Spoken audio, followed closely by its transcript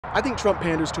I think Trump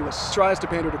panders to us, tries to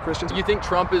pander to Christians. You think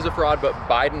Trump is a fraud, but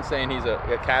Biden saying he's a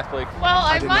Catholic? Well,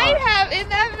 I might have in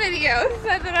that video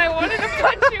said that I wanted to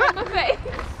punch you in the face.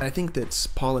 I think that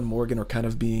Paul and Morgan are kind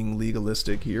of being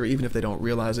legalistic here, even if they don't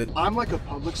realize it. I'm like a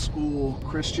public school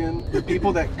Christian. The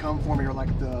people that come for me are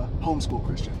like the homeschool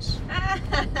Christians.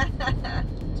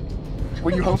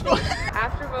 Were you homeschooled?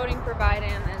 After voting for Biden,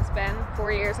 and it's been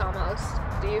 4 years almost,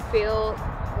 do you feel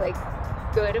like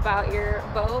good about your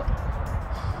vote?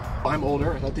 I'm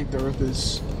older, and I think the earth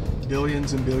is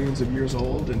billions and billions of years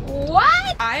old. And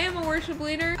what? I am a worship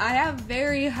leader. I have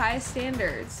very high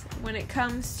standards when it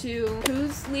comes to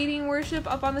who's leading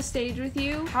worship up on the stage with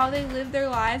you, how they live their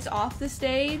lives off the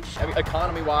stage. I mean,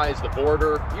 economy-wise, the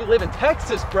border. You live in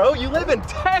Texas, bro. You live in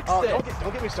Texas.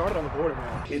 Don't get me started on the border,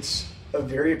 man. It's a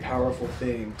very powerful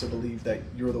thing to believe that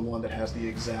you're the one that has the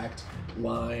exact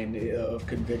line of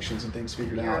convictions and things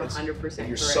figured out. You're 100% correct.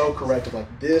 You're so correct.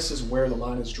 Like, this is where the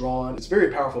line is drawn. It's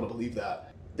very powerful to believe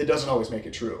that. It doesn't always make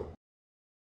it true.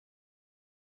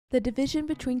 The division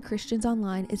between Christians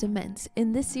online is immense.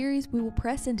 In this series, we will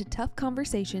press into tough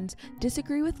conversations,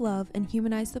 disagree with love, and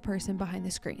humanize the person behind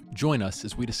the screen. Join us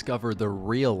as we discover the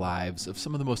real lives of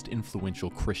some of the most influential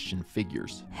Christian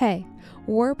figures. Hey,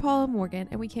 we're Paul and Morgan,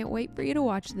 and we can't wait for you to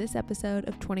watch this episode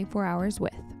of 24 Hours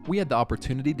With. We had the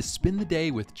opportunity to spend the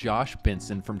day with Josh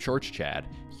Benson from Church Chad.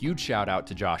 Huge shout out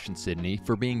to Josh and Sydney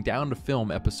for being down to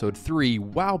film episode 3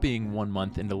 while being 1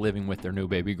 month into living with their new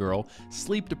baby girl,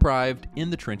 sleep deprived in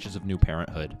the trenches of new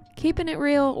parenthood. Keeping it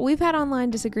real, we've had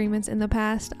online disagreements in the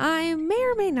past. I may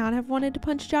or may not have wanted to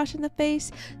punch Josh in the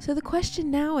face, so the question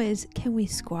now is, can we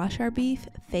squash our beef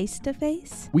face to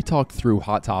face? We talked through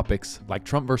hot topics like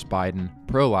Trump versus Biden,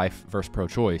 pro-life versus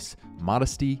pro-choice,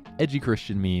 modesty, edgy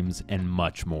Christian memes, and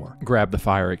much more. Grab the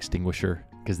fire extinguisher,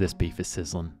 because this beef is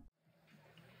sizzling.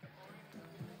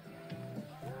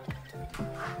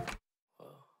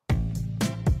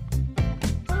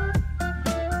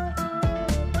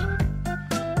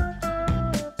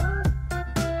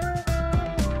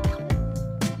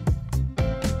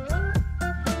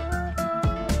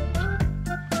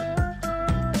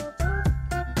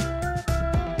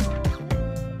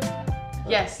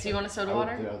 Yes, do you want a soda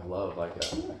water? I'd love like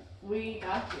a... We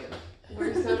got you.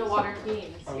 We're soda water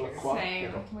fiends here.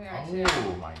 Same. We are too.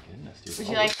 Oh my goodness, dude. Would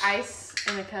you like ice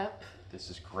in a cup? This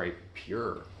is great.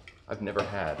 Pure. I've never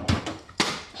had.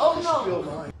 Oh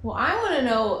no! Well, I want to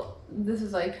know, this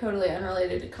is like totally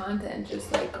unrelated to content,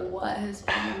 just like what has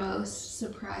been the most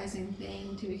surprising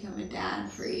thing to become a dad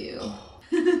for you?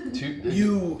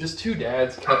 Just two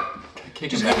dads kicking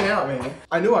Just hanging out, man.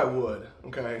 I knew I would,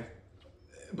 okay?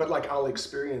 But like, I'll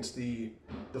experience the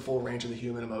full range of the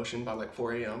human emotion by like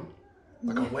 4 a.m.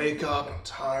 Like, I wake up and I'm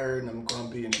tired and I'm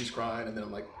grumpy and she's crying, and then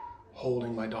I'm like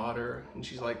holding my daughter and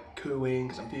she's like cooing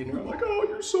because I'm feeding her. I'm like, oh,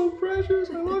 you're so precious,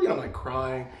 I love you. I'm like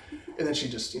crying, and then she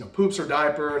just, poops her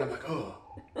diaper, and I'm like, oh,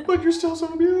 but you're still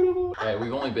so beautiful. Hey,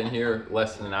 we've only been here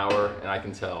less than an hour, and I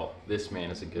can tell this man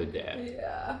is a good dad.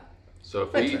 Yeah. So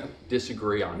if Thanks, we man.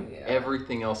 disagree on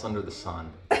everything else under the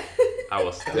sun, I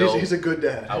will still... He's a good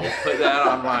dad. I will put that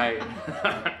on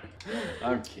my...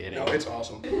 I'm kidding. No, it's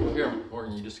awesome. Here,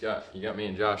 Morgan, you got me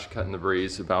and Josh cutting the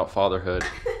breeze about fatherhood.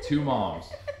 2 moms.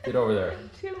 Get over there.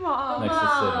 2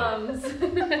 moms. Next to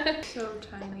Sydney. So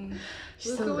tiny.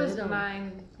 So Luca was little.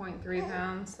 9.3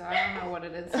 pounds, so I don't know what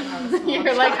it is to have a small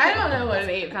You're like, I child. don't know what an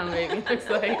 8-pound baby looks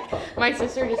like. My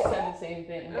sister just said the same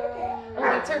thing. Oh,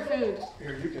 that's her food.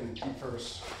 Here, you can eat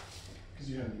first, because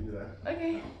you haven't eaten that.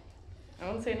 Okay. I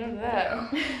won't say no to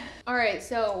that. All right,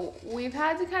 so we've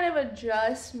had to kind of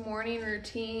adjust morning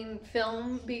routine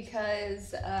film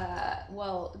because,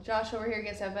 well, Josh over here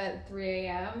gets up at 3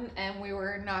 a.m. and we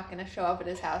were not going to show up at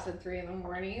his house at 3 in the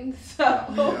morning.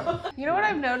 So, you know what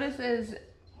I've noticed is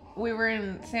we were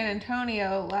in San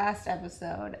Antonio last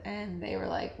episode and they were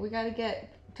like, we got to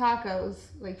get tacos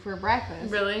like for breakfast.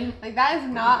 Really? Like, that is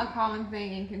not a common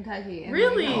thing in Kentucky. And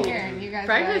Really? we go here and you guys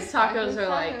Breakfast are like, tacos are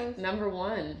like tacos. number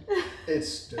 1.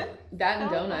 It's different. That and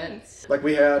Oh, donuts. Like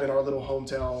we had in our little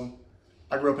hometown,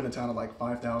 I grew up in a town of like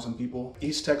 5,000 people.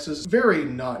 East Texas, very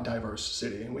not diverse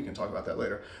city, and we can talk about that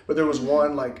later. But there was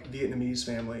one like Vietnamese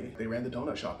family. They ran the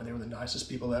donut shop, and they were the nicest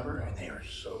people ever, and they were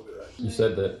so good. You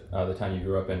said that the town you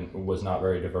grew up in was not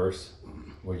very diverse.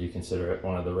 Would you consider it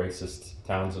one of the racist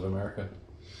towns of America?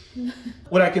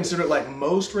 Would I consider it like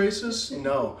most racist?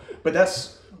 No. But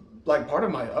that's like part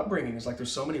of my upbringing is like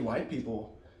there's so many white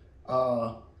people.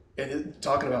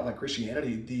 Talking about like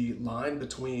Christianity, the line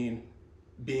between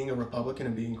being a Republican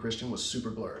and being Christian was super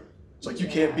blurred. It's like you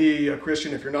can't be a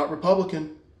Christian if you're not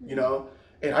Republican,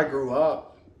 And I grew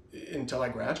up until I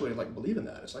graduated like believing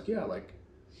that. It's like, yeah, like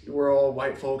we're all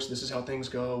white folks, this is how things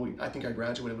go. I think I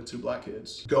graduated with 2 black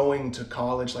kids. Going to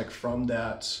college, like from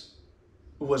that,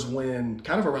 was when,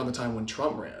 kind of around the time when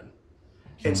Trump ran.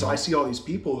 And so I see all these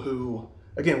people who,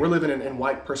 again, we're living in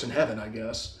white person heaven, I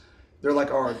guess. They're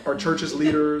like our church's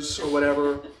leaders or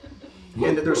whatever.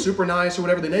 And they're super nice or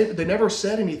whatever. They never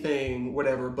said anything,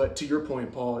 whatever. But to your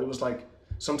point, Paul, it was like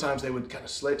sometimes they would kind of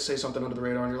say something under the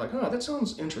radar and you're like, oh, that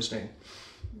sounds interesting.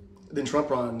 Then Trump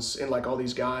runs, and like all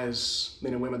these guys,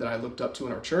 men and women that I looked up to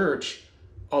in our church,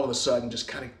 all of a sudden just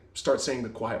kind of start saying the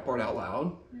quiet part out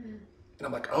loud. And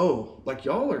I'm like, oh, like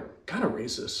y'all are kind of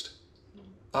racist.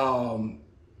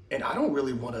 And I don't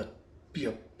really want to be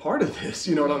a part of this,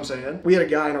 you know what I'm saying? We had a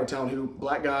guy in our town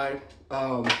black guy,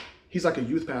 he's like a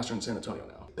youth pastor in San Antonio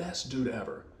now. Best dude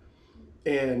ever.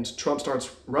 And Trump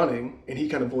starts running, and he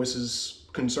kind of voices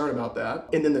concern about that.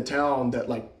 And then the town that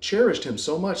like cherished him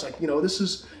so much, like, you know, this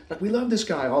is, like, we love this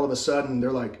guy. All of a sudden,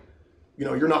 they're like, you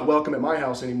know, you're not welcome at my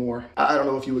house anymore. I don't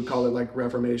know if you would call it like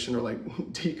reformation or like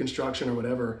deconstruction or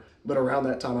whatever. But around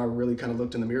that time, I really kind of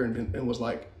looked in the mirror and was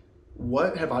like,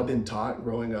 what have I been taught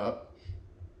growing up,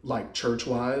 like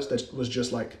church-wise, that was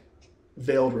just like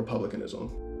veiled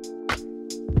republicanism?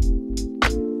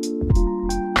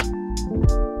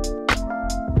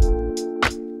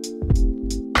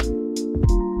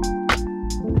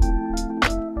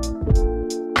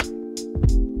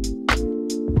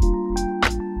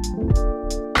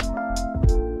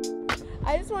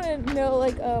 I just want to know,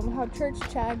 like, how Church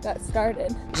Chad got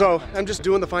started. So I'm just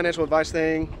doing the financial advice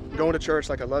thing, going to church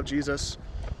like I love Jesus.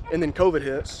 And then COVID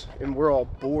hits and we're all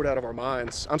bored out of our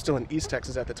minds. I'm still in East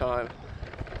Texas at the time.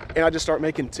 And I just start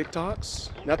making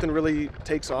TikToks. Nothing really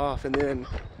takes off. And then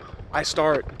I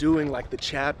start doing like the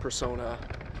Chad persona,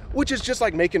 which is just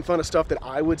like making fun of stuff that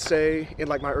I would say in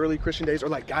like my early Christian days, or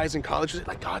like guys in college,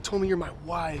 like, God told me you're my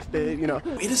wife, babe, you know.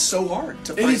 It is so hard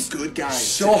to find good guys.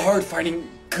 So hard finding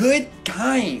good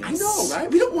guys. I know, right?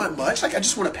 We don't want much. Like, I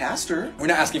just want a pastor. We're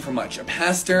not asking for much. A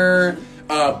pastor,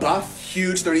 buff,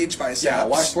 huge 30-inch biceps. Yeah,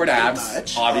 washboard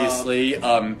abs, obviously.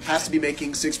 Has to be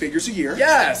making 6 figures a year.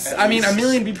 Yes. I mean, $1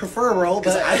 million would be preferable,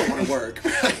 but I don't want to work.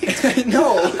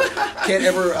 No. Can't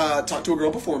ever talk to a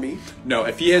girl before me. No,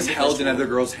 if he has held another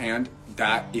girl's hand,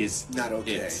 that is not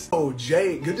okay. It. Oh,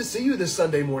 Jay, good to see you this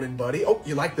Sunday morning, buddy. Oh,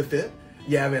 you like the fit?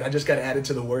 Yeah, man, I just got added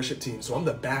to the worship team, so I'm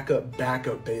the backup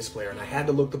bass player, and I had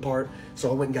to look the part,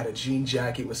 so I went and got a jean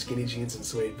jacket with skinny jeans and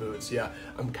suede boots. Yeah,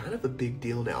 I'm kind of a big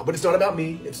deal now, but it's not about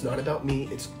me. It's not about me.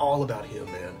 It's all about him,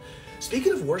 man.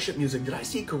 Speaking of worship music, did I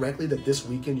see correctly that this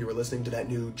weekend you were listening to that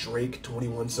new Drake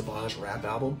 21 Savage rap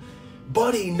album?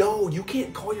 Buddy, no, you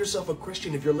can't call yourself a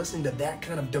Christian if you're listening to that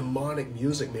kind of demonic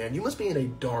music, man. You must be in a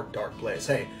dark, dark place.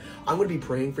 Hey, I'm going to be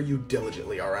praying for you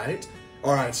diligently, all right?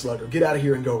 All right, Slugger, get out of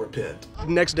here and go repent.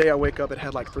 Next day I wake up, it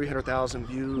had like 300,000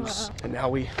 views, and now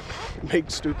we make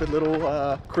stupid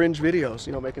little cringe videos,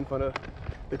 you know, making fun of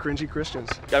the cringy Christians.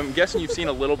 I'm guessing you've seen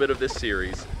a little bit of this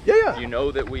series. Yeah. You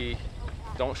know that we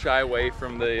don't shy away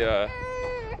from the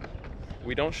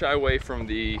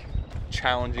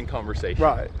challenging conversation.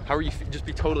 Right. How are you? Just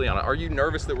be totally honest. Are you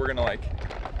nervous that we're gonna like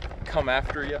come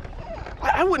after you?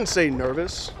 I wouldn't say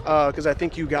nervous, because I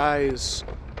think you guys,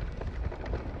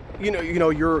 you know,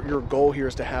 your goal here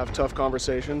is to have tough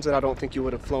conversations, and I don't think you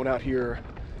would have flown out here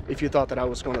if you thought that I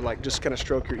was going to like just kind of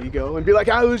stroke your ego and be like,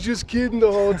 I was just kidding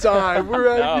the whole time. No,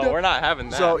 you know? We're not having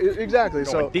that. So exactly.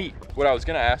 We're going deep. What I was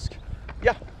going to ask.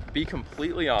 Yeah. Be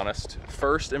completely honest.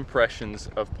 First impressions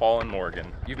of Paul and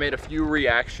Morgan. You've made a few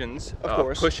reactions, of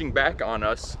course, pushing back on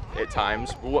us at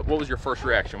times. What was your first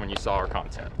reaction when you saw our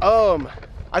content?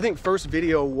 I think first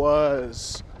video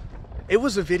was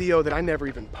a video that I never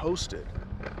even posted.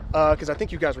 Because I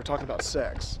think you guys were talking about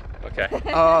sex. Okay.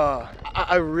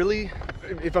 I really,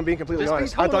 if I'm being completely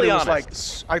honest, I thought it was like,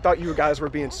 I thought you guys were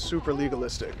being super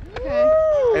legalistic.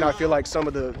 Okay. And I feel like some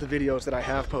of the videos that I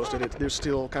have posted, there's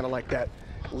still kind of like that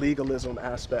legalism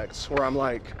aspects where I'm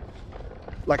like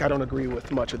I don't agree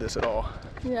with much of this at all.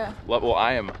 Yeah. Well,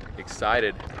 I am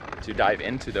excited to dive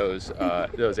into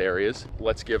those areas.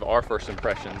 Let's give our first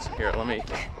impressions. Here, let me.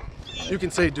 You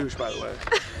can say douche, by the way.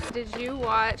 Did you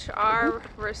watch our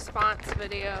response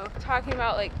video talking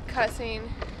about like cussing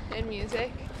in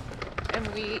music? And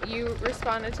you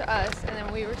responded to us, and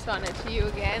then we responded to you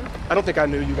again. I don't think I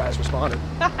knew you guys responded.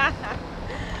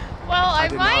 Well, I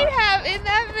might have in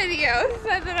that video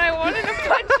said that I wanted to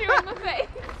punch you in the face.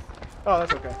 Oh,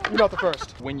 that's okay. You're not the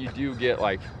first. When you do get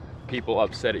like people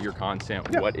upset at your content,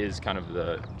 what is kind of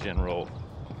the general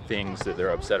things that they're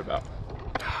upset about?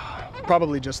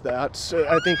 Probably just that. So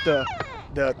I think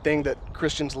the thing that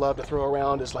Christians love to throw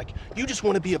around is like, you just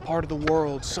want to be a part of the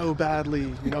world so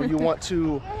badly. You know, you want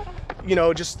to you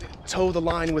know, just toe the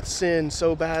line with sin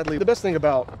so badly. The best thing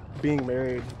about being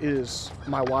married is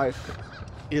my wife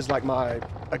is like my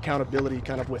accountability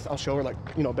kind of with, I'll show her like,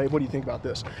 you know, babe, what do you think about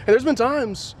this? And there's been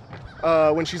times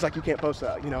when she's like, you can't post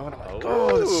that, you know, and I'm like,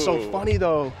 oh, that's so funny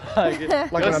though. Like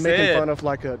when I'm making fun of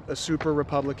like a super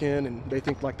Republican and they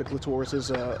think like the clitoris is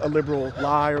a liberal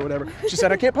lie or whatever. She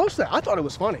said, I can't post that. I thought it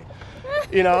was funny,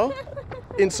 you know?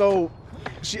 And so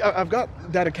I've got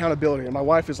that accountability, and my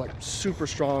wife is like super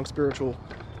strong spiritual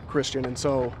Christian, and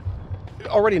so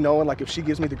already knowing like if she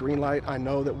gives me the green light, I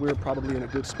know that we're probably in a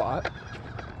good spot.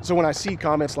 So when I see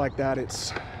comments like that,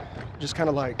 it's just kind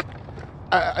of like,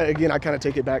 I kind of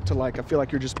take it back to like, I feel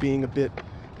like you're just being a bit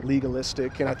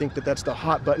legalistic, and I think that that's the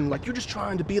hot button, like you're just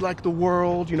trying to be like the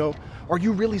world, you know, are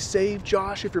you really saved,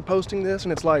 Josh, if you're posting this?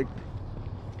 And it's like,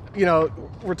 you know,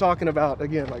 we're talking about,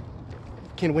 again, like,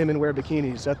 can women wear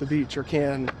bikinis at the beach, or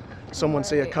can someone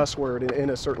say a cuss word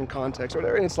in a certain context or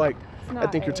whatever? And it's like, I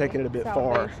think you're taking it a bit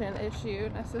far. Salvation issue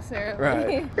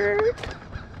necessarily. Right.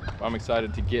 I'm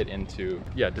excited to get into,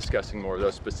 discussing more of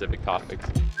those specific topics.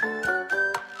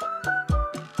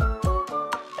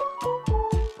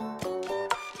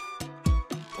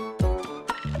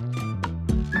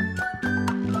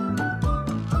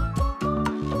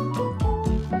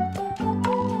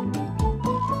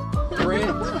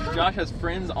 Josh has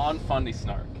friends on Fundie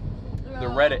Snark, the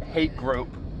Reddit hate group.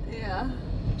 Yeah.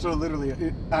 So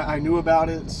literally, I knew about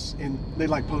it, and they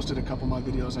like posted a couple of my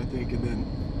videos, I think, and then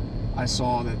I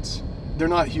saw that they're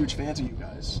not huge fans of you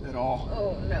guys at all.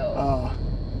 Oh no.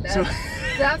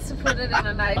 That's to put it in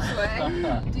a nice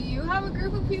way. Do you have a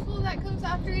group of people that comes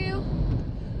after you?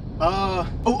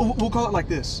 We'll call it like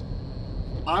this.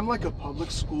 I'm like a public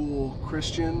school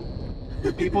Christian.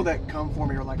 The people that come for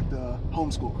me are like the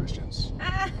homeschool Christians.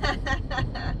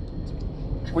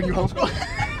 Were you homeschooled?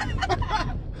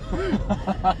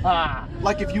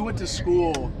 Like if you went to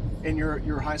school and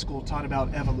your high school taught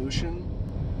about evolution,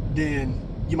 then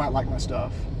you might like my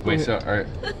stuff. Wait, so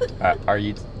are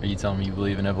you telling me you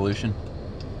believe in evolution?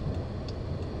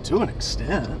 To an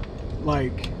extent.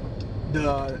 Like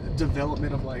the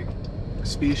development of like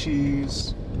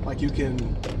species, like you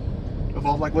can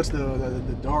evolve, like what's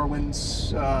the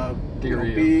Darwin's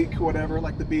theory beak, whatever,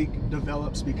 like the beak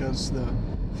develops because the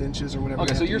finches or whatever.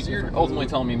 Okay, so you're ultimately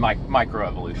telling me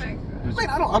microevolution. Wait,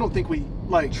 I don't think we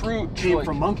like came like,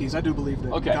 from monkeys. I do believe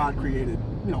that God created,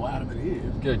 you know, Adam and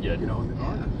Eve. Good. You know, in the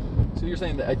garden. So you're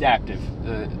saying the adaptive,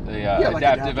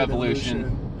 adaptive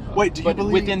evolution. Wait, do you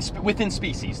believe within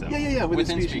species though? Yeah,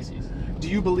 within species. Do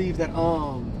you believe that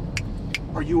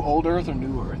are you old Earth or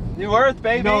new Earth? New Earth,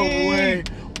 baby. No way.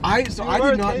 I did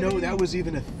not know that was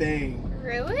even a thing.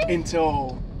 Really?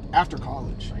 Until after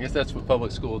college. I guess that's what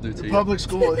public school will do to you. Public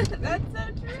school. That's so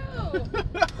true.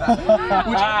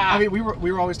 Which, I mean,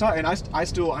 we were always taught, and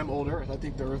I'm old Earth. I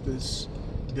think the Earth is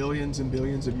billions and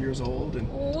billions of years old, and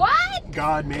what?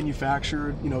 God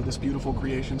manufactured, you know, this beautiful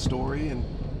creation story, and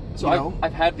so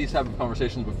I've had these type of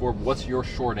conversations before. What's your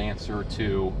short answer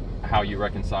to how you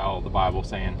reconcile the Bible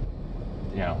saying,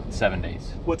 7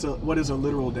 days? What is a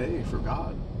literal day for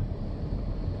God?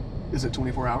 Is it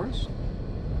 24 hours?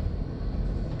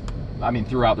 I mean,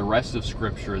 throughout the rest of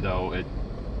Scripture, though, it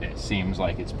seems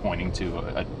like it's pointing to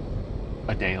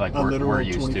a day like we're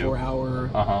used to. A literal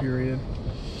 24-hour period.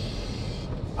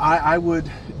 I would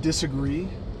disagree,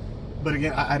 but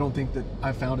again, I don't think that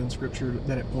I found in Scripture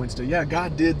that it points to,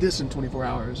 God did this in 24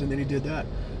 hours, and then he did that.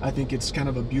 I think it's kind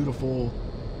of a beautiful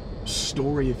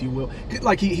story, if you will.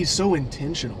 Like he's so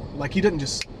intentional. Like he didn't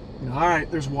just, all right,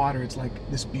 there's water. It's like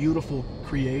this beautiful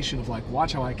creation of like,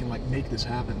 watch how I can like make this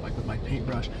happen, like with my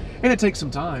paintbrush. And it takes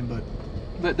some time,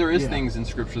 but there is things in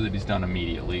Scripture that he's done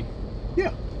immediately.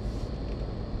 Yeah.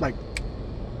 Like,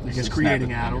 I guess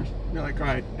creating Adam. You're like, all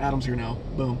right, Adam's here now.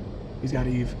 Boom. He's got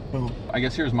Eve. Boom. I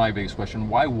guess here's my biggest question.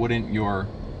 Why wouldn't your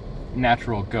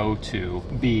natural go-to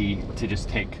be to just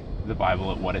take the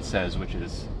Bible at what it says, which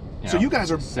is, so you guys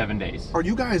are 7 days? Are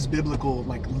you guys biblical,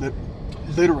 like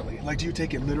literally? Like, do you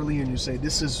take it literally and you say,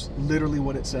 this is literally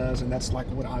what it says, and that's like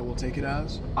what I will take it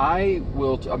as? I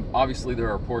will. Obviously, there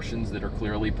are portions that are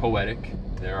clearly poetic.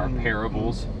 There are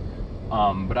parables.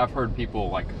 But I've heard people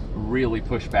like really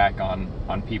push back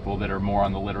on people that are more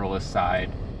on the literalist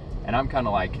side. And I'm kind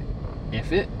of like,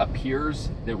 if it appears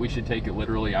that we should take it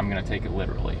literally, I'm going to take it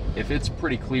literally. If it's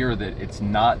pretty clear that it's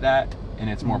not that, and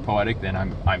it's more poetic, then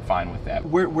I'm fine with that.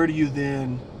 Where do you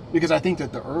then, because I think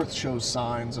that the earth shows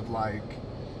signs of like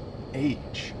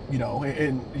age,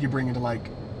 and you bring into like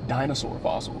dinosaur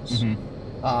fossils.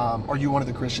 Are you one of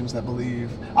the Christians that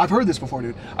believe? I've heard this before,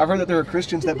 dude. I've heard that there are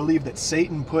Christians that believe that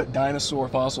Satan put dinosaur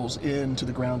fossils into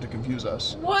the ground to confuse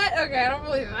us. What? Okay, I don't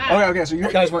believe that. Okay, so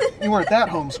you guys weren't that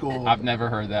homeschooled. I've never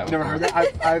heard that. Never heard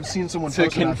that. I've seen someone To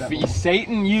post about that. confuse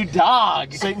Satan, you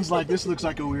dog. Satan's like, this looks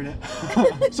like a weird.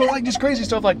 So like just crazy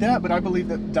stuff like that. But I believe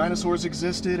that dinosaurs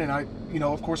existed, and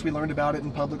of course we learned about it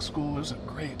in public school. It was a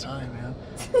great time, man.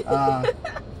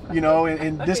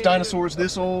 And this dinosaur is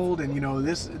this old, and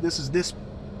this is this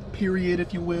period,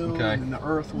 if you will, Okay. and the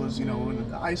Earth was, in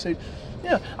the Ice Age.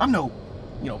 Yeah, I'm no,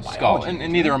 Skull, biologist.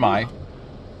 and neither am I.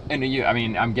 And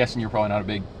I'm guessing you're probably not a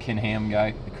big Ken Ham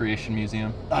guy, the Creation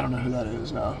Museum. I don't know who that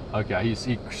is. No. Okay, he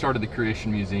started the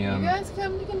Creation Museum. You guys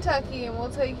come to Kentucky and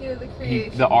we'll take you to the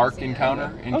Creation The Ark Museum.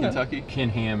 encounter in Okay. Kentucky. Ken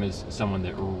Ham is someone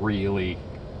that really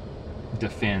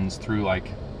defends through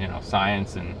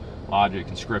science and logic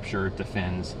and scripture,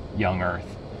 defends young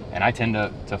Earth, and I tend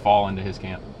to fall into his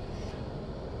camp.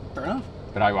 Fair enough.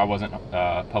 But I wasn't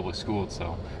public schooled,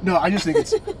 so. No, I just think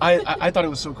it's. I thought it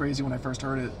was so crazy when I first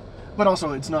heard it, but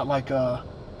also it's not like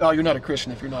you're not a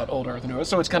Christian if you're not old Earth and Earth.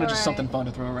 So it's kind of just something fun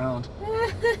to throw around.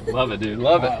 Love it, dude.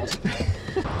 Love it.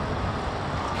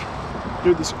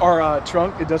 Dude, our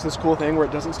trunk, it does this cool thing where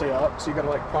it doesn't stay up, so you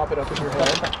gotta prop it up with your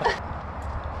head.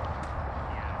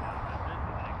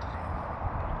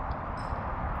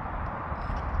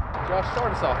 Josh,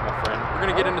 start us off, my friend. We're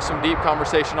going to get into some deep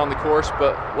conversation on the course,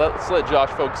 but let's let Josh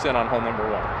focus in on hole number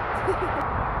one.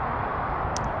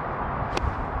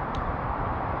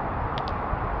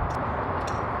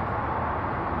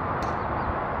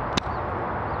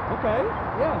 Okay,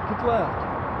 yeah, kick left.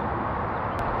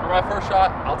 For my first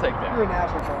shot, I'll take that. You're a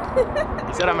natural shot.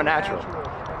 He said I'm a natural.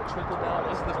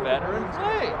 This is the veteran.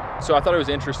 Hey. So I thought it was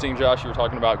interesting, Josh, you were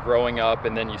talking about growing up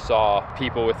and then you saw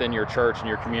people within your church and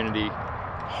your community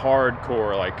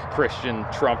hardcore, Christian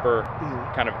Trumper,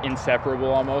 kind of inseparable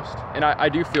almost. And I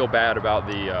do feel bad about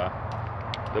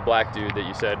the black dude that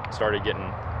you said started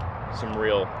getting some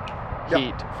real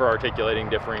heat for articulating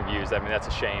differing views. I mean, that's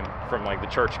a shame from the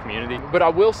church community. But I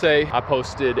will say I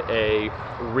posted a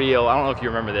reel, I don't know if you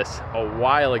remember this, a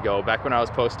while ago, back when I was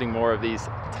posting more of these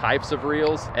types of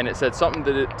reels, and it said something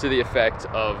to the effect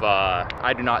of,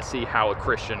 I do not see how a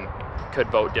Christian could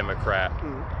vote Democrat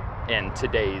in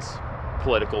today's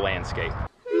political landscape.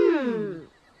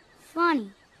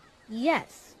 Funny.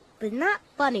 Yes, but not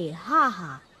funny,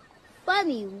 haha.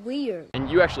 Funny weird. And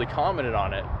you actually commented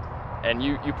on it, and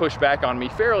you pushed back on me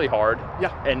fairly hard.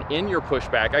 Yeah. And in your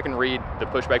pushback, I can read the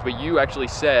pushback, but you actually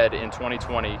said in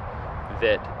 2020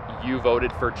 that you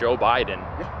voted for Joe Biden,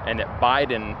 and that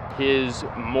Biden, his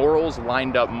morals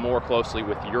lined up more closely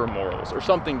with your morals, or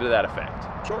something to that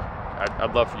effect. Sure.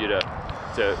 I'd love for you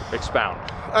to expound.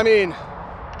 I mean,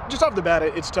 just off the bat,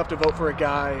 it's tough to vote for a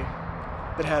guy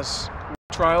that has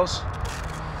trials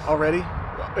already,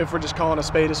 if we're just calling a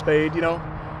spade,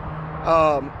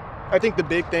 I think the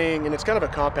big thing, and it's kind of a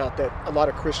cop-out that a lot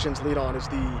of Christians lead on, is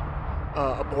the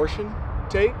abortion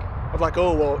take of I'm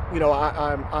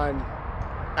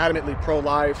adamantly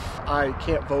pro-life. I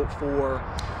can't vote for,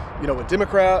 a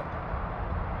Democrat.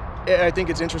 I think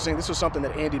it's interesting. This was something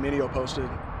that Andy Mineo posted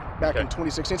back in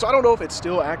 2016. So I don't know if it's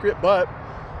still accurate, but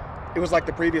it was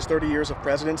the previous 30 years of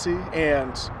presidency.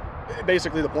 And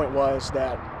basically the point was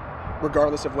that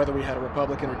regardless of whether we had a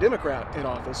Republican or Democrat in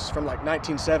office, from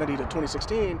 1970 to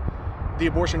 2016, the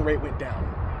abortion rate went down.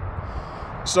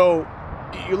 So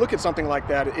you look at something like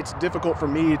that, it's difficult for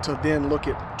me to then look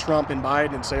at Trump and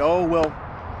Biden and say, oh, well,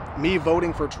 me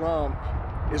voting for Trump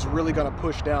is really going to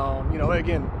push down,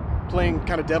 again, playing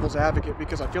kind of devil's advocate,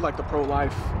 because I feel like the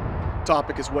pro-life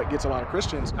topic is what gets a lot of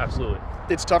Christians. Absolutely.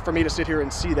 It's tough for me to sit here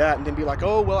and see that and then be like,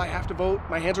 oh, well, I have to vote.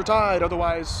 My hands are tied.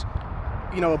 Otherwise,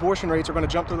 abortion rates are going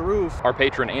to jump through the roof. Our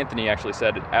patron Anthony actually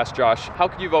said, ask Josh, how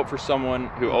could you vote for someone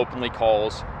who openly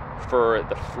calls for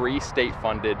the free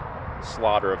state-funded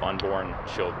slaughter of unborn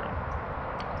children?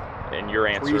 And your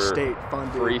answer, free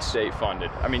state-funded. Free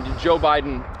state-funded. I mean, Joe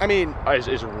Biden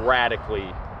is radically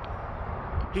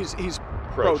he's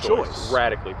pro-choice.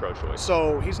 Radically pro-choice.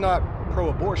 So he's not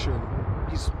pro-abortion.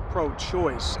 He's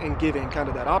pro-choice and giving kind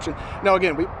of that option. Now,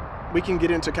 again, we can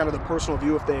get into kind of the personal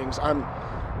view of things. I'm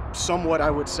somewhat, I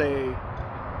would say,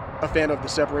 a fan of the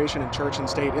separation in church and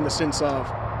state, in the sense of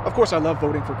course, I love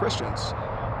voting for Christians.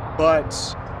 But,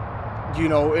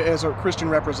 as a Christian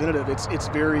representative, it's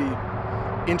very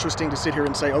interesting to sit here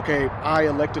and say, okay, I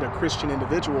elected a Christian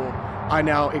individual. I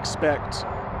now expect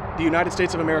the United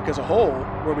States of America as a whole,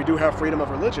 where we do have freedom of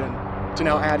religion, to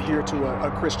now adhere to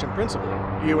a Christian principle.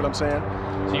 You hear what I'm saying?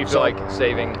 So you feel like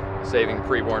saving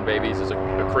preborn babies is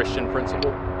a Christian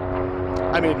principle?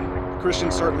 I mean,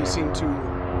 Christians certainly seem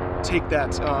to take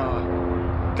that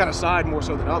kind of side more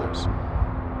so than others.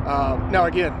 Now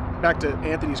again, back to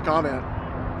Anthony's comment,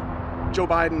 Joe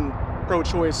Biden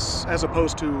pro-choice as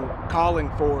opposed to calling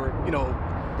for, you know,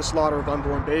 the slaughter of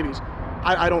unborn babies.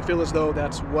 I don't feel as though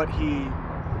that's what he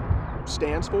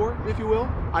stands for, if you will.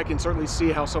 I can certainly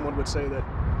see how someone would say that,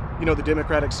 you know, the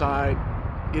Democratic side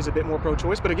is a bit more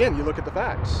pro-choice, but again, you look at the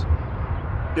facts.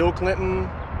 Bill Clinton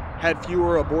had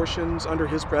fewer abortions under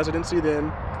his presidency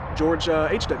than George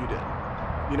H.W. did.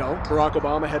 You know, Barack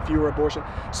Obama had fewer abortions.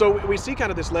 So we see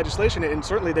kind of this legislation, and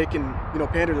certainly they can, you know,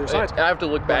 pander to their sides. I'd have to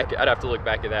look back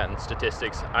at that in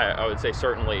statistics. I would say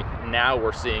certainly now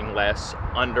we're seeing less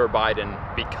under Biden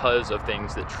because of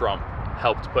things that Trump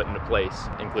helped put into place,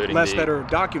 including that are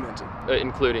documented,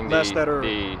 including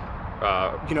the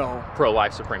you know,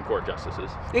 pro-life Supreme Court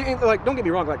justices. And, like, don't get me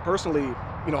wrong. Like, personally,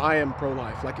 you know, I am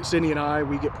pro-life. Like, Sydney and I,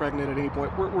 we get pregnant at any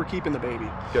point, we're keeping the baby.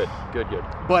 Good.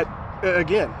 But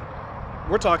again,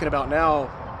 we're talking about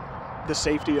now the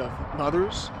safety of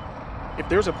mothers. If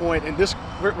there's a point, and this,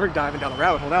 we're diving down the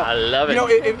rabbit hole now. I love it. You know,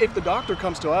 if the doctor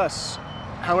comes to us,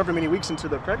 however many weeks into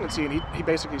the pregnancy, and he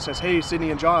basically says, "Hey, Sydney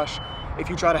and Josh,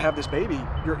 if you try to have this baby,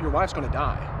 your wife's going to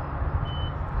die."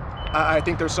 I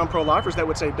think there's some pro-lifers that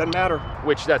would say, doesn't matter.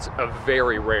 Which that's a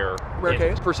very rare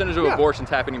case. Percentage of abortions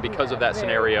happening because of that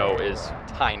scenario is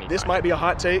tiny. This might be a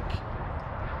hot take.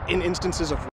 In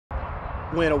instances of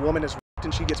when a woman is raped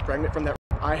and she gets pregnant from that,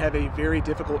 I have a very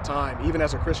difficult time, even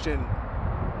as a Christian,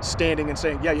 standing and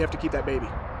saying, yeah, you have to keep that baby.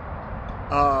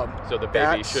 So the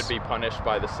baby should be punished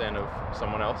by the sin of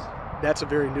someone else? That's a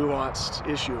very nuanced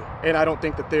issue. And I don't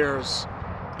think that there's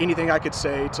anything I could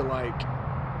say to, like,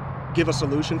 give a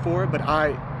solution for it, but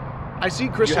I see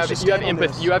Christians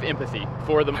you have empathy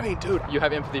for them. I mean, dude, you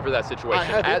have empathy for that situation. I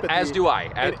have empathy. As do I.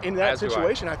 In that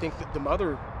situation, I think that the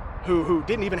mother who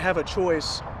didn't even have a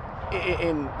choice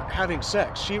in having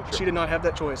sex, she did not have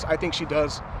that choice. I think she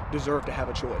does deserve to have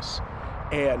a choice.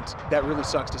 And that really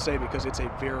sucks to say because it's a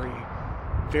very,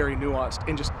 very nuanced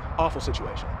and just awful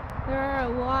situation. There are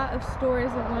a lot of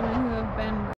stories of women who have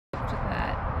been raped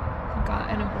that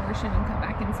got an abortion and come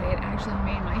back and say it actually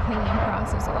made my healing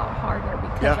process a lot harder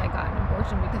because I got an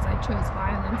abortion because I chose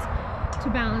violence to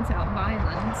balance out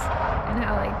violence, and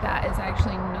how, like, that is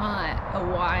actually not a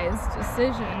wise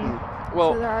decision.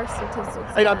 Well, so there are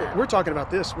statistics. Hey, we're talking about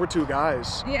this. We're two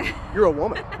guys. Yeah. You're a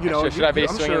woman. You know. Should I be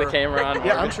swinging the camera on?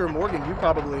 Yeah, I'm sure, Morgan, you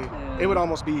probably. It would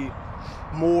almost be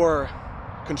more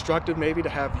constructive maybe to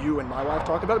have you and my wife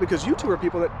talk about it because you two are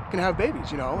people that can have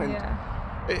babies, you know, and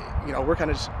you know, we're kind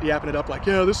of just yapping it up like,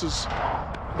 yeah, this is.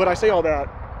 But I say all that.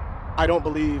 I don't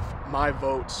believe my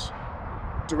votes,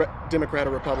 Democrat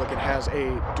or Republican, has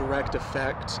a direct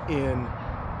effect in,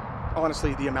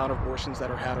 honestly, the amount of abortions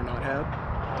that are had or not had.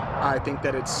 I think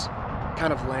that it's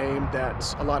kind of lame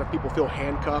that a lot of people feel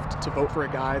handcuffed to vote for a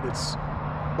guy that's,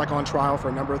 like, on trial for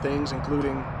a number of things,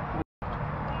 including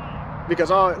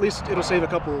because at least it'll save a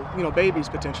couple, you know, babies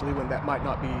potentially when that might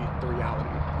not be the reality,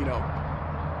 you know.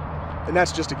 And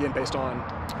that's just, again, based on,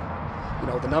 you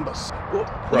know, the numbers. Well,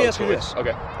 let me ask you this.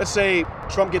 Okay. Let's say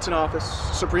Trump gets in office,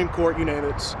 Supreme Court, you name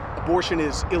it, abortion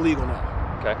is illegal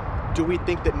now. Okay. Do we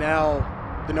think that now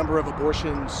the number of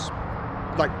abortions,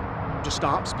 like, just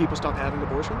stops? People stop having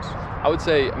abortions? I would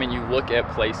say, I mean, you look at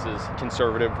places,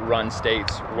 conservative-run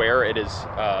states, where it is,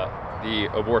 the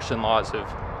abortion laws have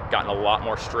gotten a lot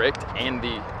more strict, and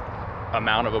the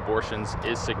amount of abortions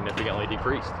is significantly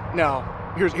decreased. Now,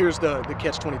 here's the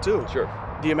catch-22. Sure.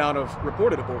 The amount of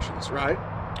reported abortions, right?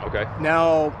 Okay.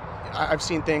 Now, I've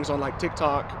seen things on, like,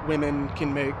 TikTok. Women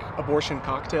can make abortion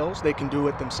cocktails. They can do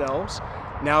it themselves.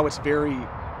 Now it's very,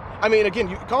 I mean, again,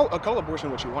 you call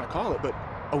abortion what you want to call it, but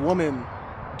a woman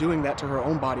doing that to her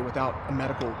own body without a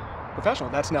medical professional,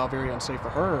 that's now very unsafe for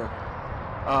her.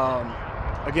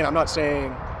 Again, I'm not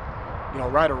saying, you know,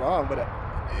 right or wrong, but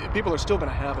people are still going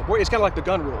to have abortion. It's kind of like the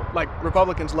gun rule. Like,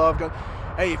 Republicans love guns.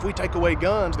 Hey, if we take away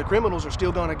guns, the criminals are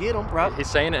still going to get them, right? He's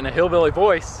saying it in a hillbilly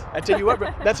voice. I tell you what,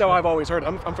 that's how I've always heard it.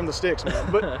 I'm from the sticks, man.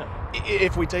 But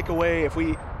if we,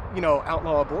 you know,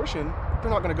 outlaw abortion, they're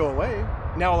not going to go away.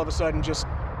 Now all of a sudden, just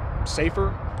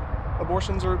safer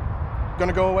abortions are going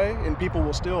to go away, and people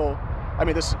will still, I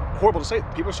mean, this is horrible to say,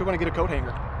 people are still going to get a coat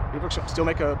hanger. People are still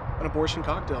make an abortion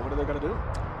cocktail. What are they going to do?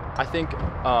 I think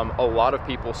a lot of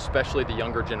people, especially the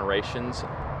younger generations,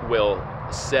 will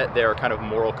set their kind of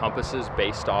moral compasses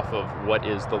based off of what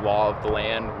is the law of the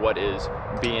land, what is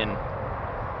being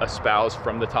espoused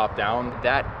from the top down.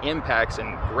 That impacts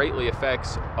and greatly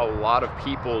affects a lot of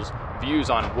people's views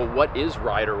on, well, what is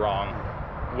right or wrong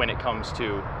when it comes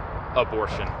to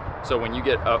abortion. So when you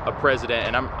get a president,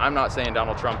 and I'm not saying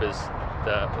Donald Trump is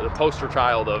the poster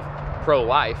child of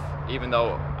pro-life, even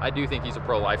though I do think he's a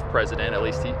pro-life president, at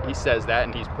least he says that,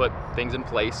 and he's put things in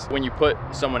place. When you put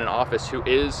someone in office who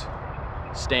is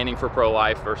standing for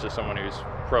pro-life versus someone who's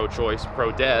pro-choice,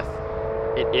 pro-death,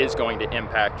 it is going to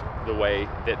impact the way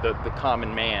that the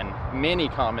common man, many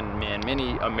common men,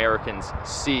 many Americans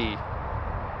see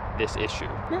this issue.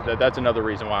 That's another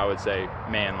reason why I would say,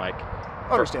 man, like,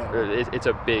 it's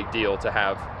a big deal to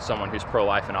have someone who's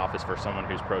pro-life in office for someone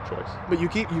who's pro-choice. But you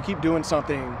keep doing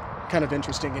something kind of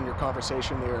interesting in your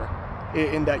conversation there,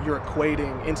 in that you're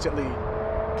equating instantly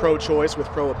pro-choice with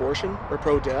pro-abortion or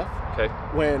pro-death. Okay.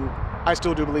 When I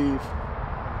still do believe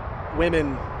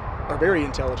women are very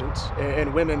intelligent,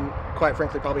 and women, quite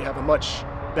frankly, probably have a much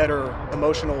better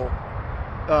emotional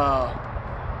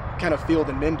kind of feel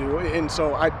than men do. And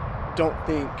so I don't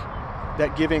think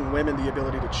that giving women the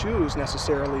ability to choose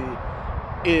necessarily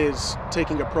is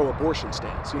taking a pro-abortion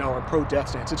stance, or a pro-death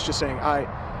stance. It's just saying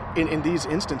in these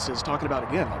instances, talking about,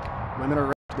 again, like women are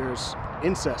raped, there's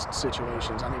incest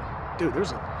situations. I mean, dude,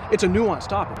 it's a nuanced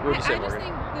topic. I just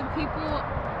think the people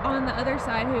on the other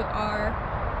side who are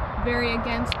very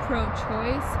against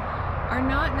pro-choice are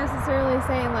not necessarily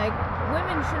saying like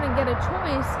women shouldn't get a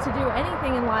choice to do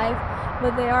anything in life,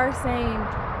 but they are saying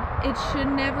it should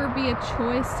never be a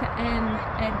choice to end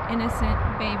an innocent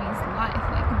baby's life.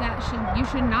 Like you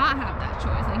should not have that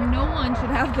choice. Like no one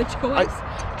should have the choice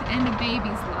to end a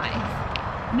baby's life,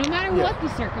 no matter what the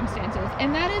circumstances.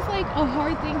 And that is like a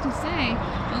hard thing to say,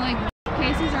 but like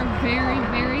cases are very,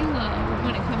 very low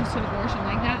when it comes to abortion.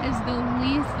 Like that is the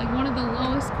least, like one of the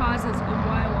lowest causes of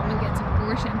why a woman gets an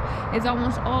abortion. It's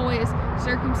almost always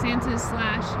circumstances /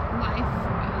 life, like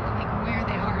where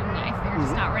they are in life. They're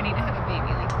just not ready to have a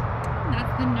baby. Like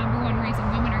that's the #1 reason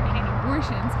women are getting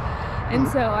abortions. And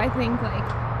so I think like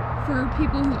for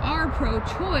people who are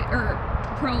pro-choice or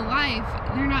pro-life,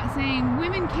 they're not saying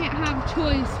women can't have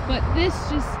choice, but this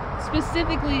just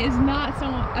specifically is not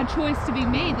a choice to be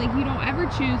made. Like you don't ever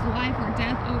choose life or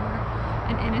death over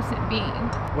an innocent being.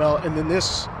 Well, and then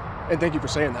and thank you for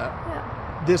saying that.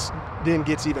 Yeah. This then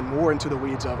gets even more into the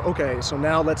weeds of, okay, so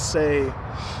now let's say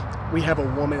we have a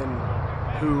woman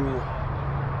who,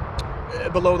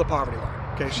 below the poverty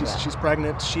line, okay, she's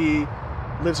pregnant, she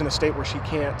lives in a state where she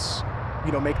can't,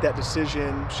 make that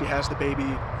decision, she has the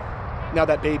baby, now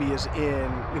that baby is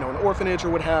in, an orphanage or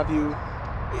what have you.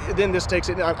 Then this takes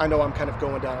it, I know I'm kind of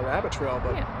going down a rabbit trail,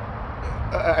 but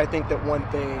I think that one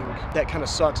thing that kind of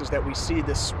sucks is that we see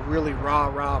this really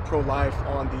rah-rah pro-life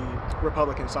on the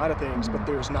Republican side of things, but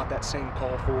there's not that same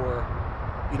call for,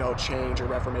 change or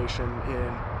reformation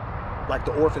in like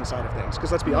the orphan side of things.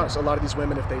 Because let's be honest, a lot of these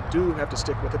women, if they do have to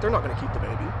stick with it, they're not going to keep the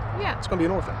baby. Yeah. It's going to be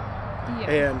an orphan.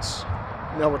 Yeah.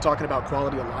 And we're talking about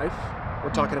quality of life.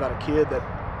 We're talking about a kid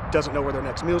that doesn't know where their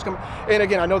next meal is coming. And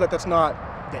again, I know that that's not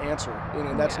the answer,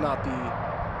 and that's not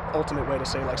the ultimate way to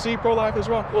say like, see, pro-life is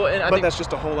wrong. Well, and I but think that's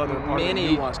just a whole other part of the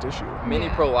nuanced issue. Many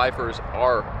pro-lifers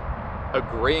are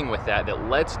agreeing with that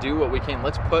let's do what we can.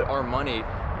 Let's put our money.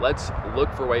 Let's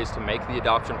look for ways to make the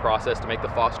adoption process, to make the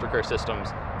foster care systems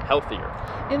healthier.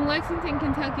 In Lexington,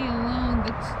 Kentucky alone,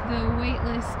 the wait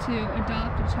list to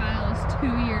adopt a child is 2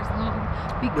 years long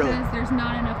because there's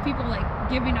not enough people like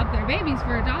giving up their babies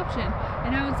for adoption.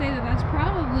 And I would say that that's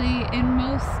probably in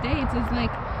most states is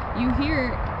like you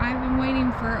hear, I've been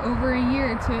waiting for over a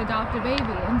year to adopt a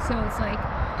baby. And so it's like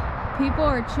people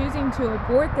are choosing to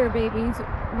abort their babies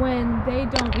when they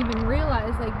don't even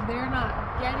realize like they're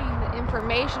not getting the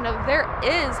information of there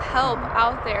is help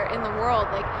out there in the world.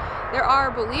 Like there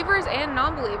are believers and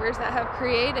non-believers that have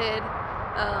created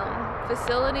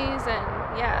facilities and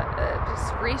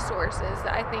just resources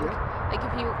that I think like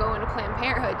if you go into Planned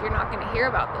Parenthood, you're not going to hear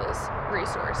about those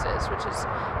resources, which is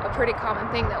a pretty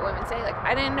common thing that women say, like,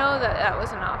 I didn't know that that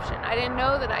was an option. I didn't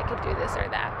know that I could do this or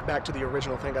that. Back to the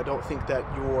original thing, I don't think that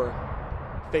your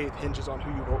faith hinges on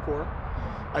who you vote for.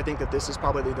 I think that this is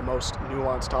probably the most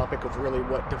nuanced topic of really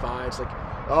what divides, like,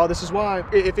 oh, this is why.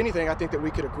 If anything, I think that we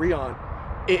could agree on,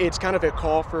 it's kind of a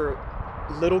call for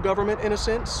little government in a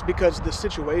sense, because the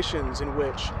situations in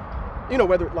which,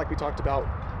 whether, like we talked about,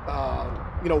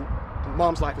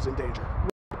 mom's life is in danger.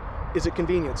 Is it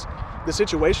convenience? The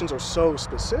situations are so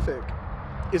specific.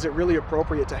 Is it really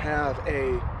appropriate to have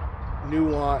a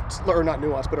nuance, or not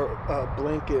nuance, but a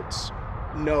blanket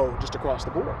no just across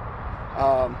the board?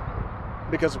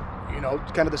 Because,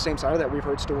 kind of the same side of that, we've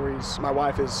heard stories. My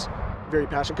wife is very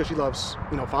passionate because she loves,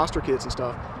 foster kids and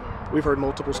stuff. We've heard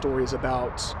multiple stories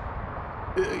about,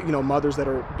 mothers that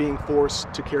are being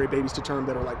forced to carry babies to term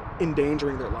that are like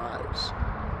endangering their lives.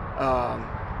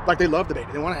 Like they love the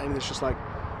baby, they want to, and it's just like,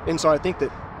 and so I think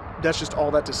that's just all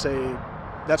that to say,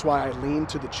 that's why I lean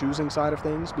to the choosing side of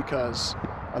things, because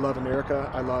I love America.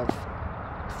 I love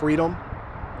freedom.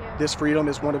 Yeah. This freedom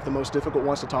is one of the most difficult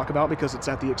ones to talk about because it's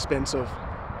at the expense of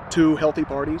two healthy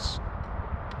parties,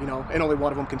 you know, and only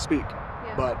one of them can speak.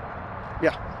 Yeah. But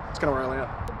yeah, that's kind of where I land.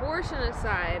 Abortion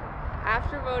aside,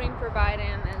 after voting for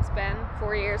Biden, and it's been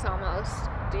 4 years almost,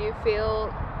 do you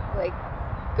feel like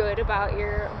good about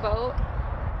your vote?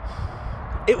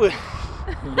 It was.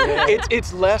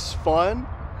 It's less fun.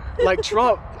 Like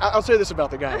Trump, I'll say this about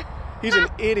the guy. He's an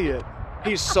idiot.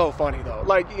 He's so funny though.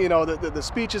 Like, you know, the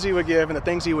speeches he would give and the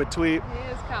things he would tweet. He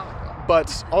is comical.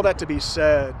 But all that to be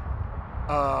said,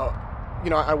 you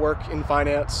know, I work in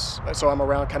finance, so I'm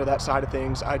around kind of that side of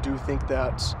things. I do think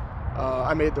that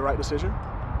I made the right decision.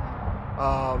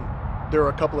 There are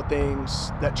a couple of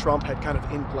things that Trump had kind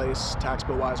of in place, tax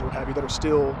bill wise or what have you, that are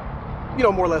still, you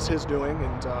know, more or less his doing.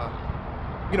 And,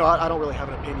 you know, I don't really have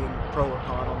an opinion, pro or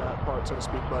con on that part, so to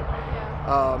speak. But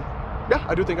yeah,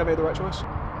 I do think I made the right choice.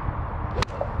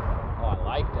 Oh, I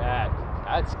like that.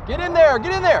 That's get in there,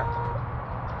 get in there.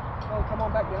 Oh, come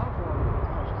on back down for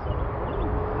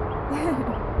him.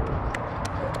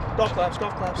 Golf claps,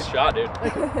 golf claps. Good shot, dude.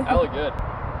 That looked good.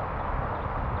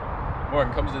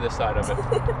 Morgan comes to this side of it.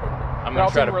 I'm gonna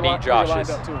try to beat Josh's.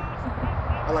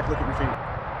 I like looking at your feet.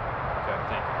 Okay,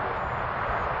 thank you.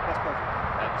 That's perfect.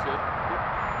 That's good.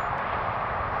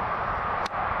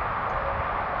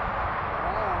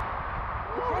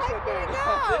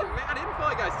 Man, I didn't feel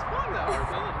like I swung that hard,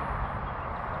 man.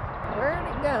 Where'd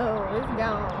it go? It's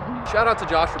gone. Shout out to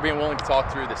Josh for being willing to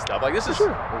talk through this stuff. Like, this is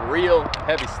real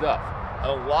heavy stuff.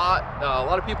 A lot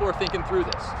of people are thinking through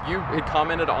this. You had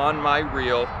commented on my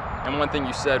reel, and one thing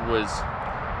you said was,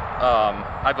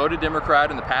 I voted Democrat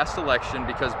in the past election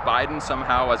because Biden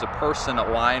somehow as a person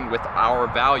aligned with our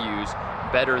values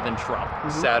better than Trump.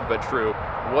 Sad but true.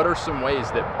 What are some ways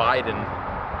that Biden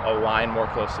aligned more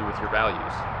closely with your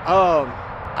values?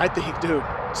 I think, dude,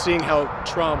 seeing how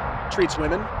Trump treats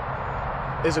women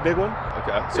is a big one.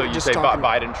 Okay, so you Just say talking-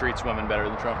 Biden treats women better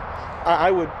than Trump?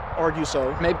 I would argue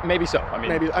so. Maybe so. I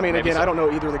mean, Again, so. I don't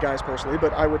know either of the guys personally,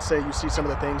 but I would say you see some of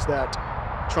the things that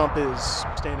Trump is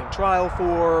standing trial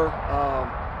for,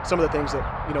 some of the things that,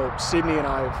 you know, Sydney and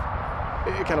I've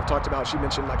kind of talked about. She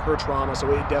mentioned like her trauma, so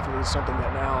it definitely is something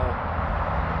that now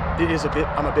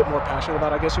I'm a bit more passionate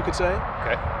about, I guess you could say.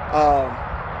 Okay.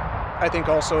 I think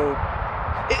also,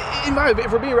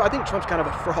 if we're being real, I think Trump's kind of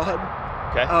a fraud.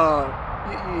 Okay.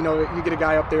 You know, you get a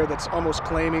guy up there that's almost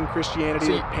claiming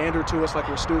Christianity, pander to us like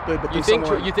we're stupid. But you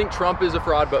think Trump is a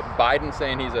fraud, but Biden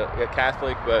saying he's a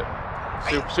Catholic, but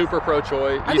super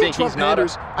pro-choice. You think he's not?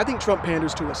 I think Trump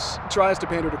panders to us, tries to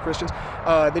pander to Christians.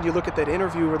 Then you look at that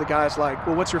interview where the guy's like,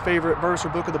 "Well, what's your favorite verse or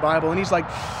book of the Bible?" And he's like,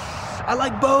 "I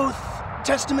like both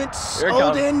Testaments,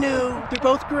 old and new. They're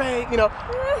both great." You know,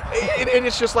 and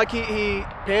it's just like he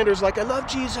panders like, "I love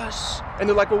Jesus," and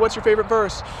they're like, "Well, what's your favorite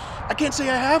verse?" "I can't say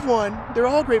I have one. They're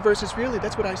all great verses, really.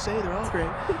 That's what I say. They're all great."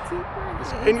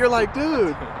 And you're like,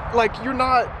 dude, like you're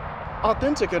not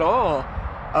authentic at all.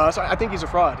 So I think he's a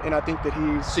fraud, and I think that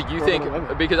he's. So you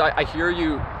think, because I hear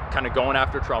you kind of going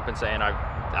after Trump and saying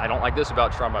I don't like this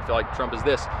about Trump. I feel like Trump is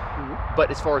this. But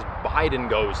as far as Biden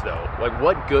goes, though, like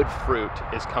what good fruit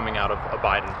is coming out of a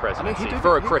Biden presidency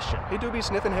for a Christian? He do be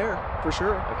sniffing hair for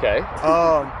sure. Okay.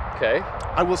 Okay.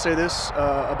 I will say this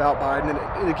about Biden,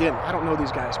 and again, I don't know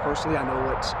these guys personally. I know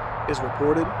what is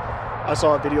reported. I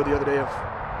saw a video the other day of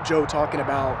Joe talking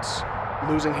about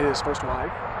losing his first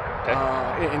wife,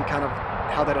 and kind of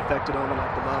how that affected him and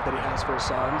like the love that he has for his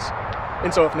sons.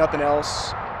 And so if nothing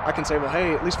else, I can say, well,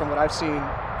 hey, at least from what I've seen,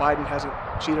 Biden hasn't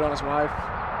cheated on his wife.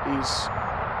 He's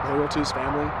loyal to his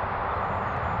family.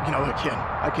 You know, again,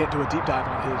 I can't do a deep dive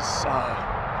on his,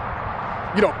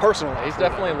 personal life. He's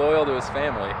definitely loyal to his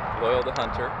family, loyal to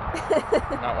Hunter.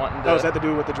 Not wanting to. Oh, is that to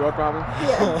do with the drug problem?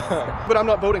 Yeah. But I'm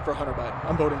not voting for Hunter Biden.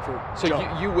 I'm voting for Joe.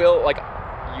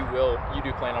 You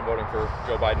do plan on voting for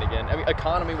Joe Biden again? I mean,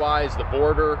 economy-wise, the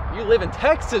border. You live in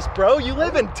Texas, bro. You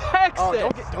live in Texas.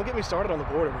 Oh, don't get me started on the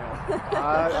border, man.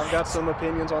 I've got some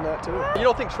opinions on that too. You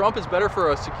don't think Trump is better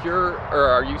for a secure, or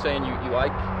are you saying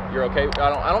you're okay?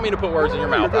 I don't mean to put words in your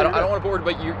mouth. I don't want to put words,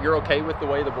 but you're okay with the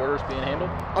way the border is being handled?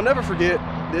 I'll never forget.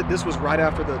 This was right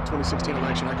after the 2016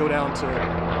 election. I go down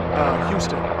to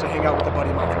Houston to hang out with a buddy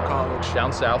of mine from college.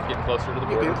 Down south, getting closer to the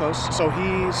border. Getting close. So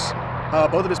he's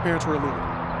both of his parents were illegal.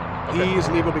 Okay. He's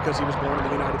legal because he was born in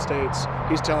the United States.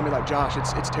 He's telling me like, Josh,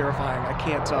 it's terrifying. I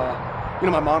can't,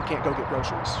 my mom can't go get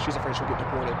groceries. She's afraid she'll get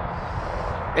deported.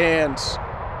 And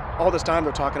all this time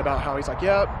they're talking about how he's like,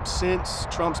 yeah, since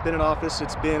Trump's been in office,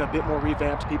 it's been a bit more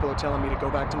revamped. People are telling me to go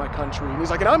back to my country. And he's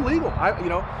like, and I'm legal,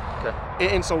 Okay.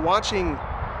 And so watching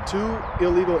two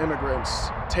illegal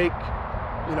immigrants take,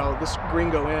 this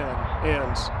gringo in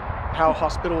and how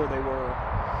hospitable they were.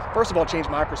 First of all, changed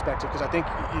my perspective, because I think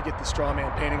you get the straw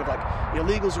man painting of like,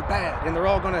 illegals are bad and they're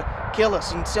all gonna kill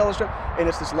us and sell us drugs. And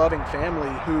it's this loving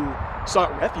family who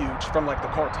sought refuge from like the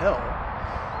cartel.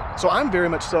 So I'm very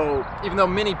much so. Even though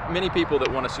many people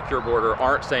that want a secure border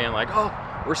aren't saying like, oh,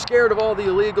 we're scared of all the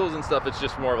illegals and stuff. It's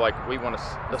just more of like, we want a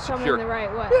secure, the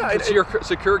right way. Yeah,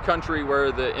 secure country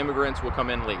where the immigrants will come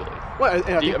in legally. Well,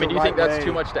 Do you think that's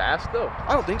too much to ask though?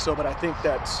 I don't think so, but I think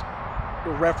that's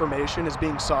reformation is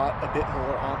being sought a bit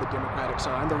more on the Democratic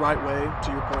side. The right way,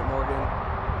 to your point, Morgan,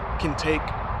 can take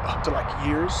up to like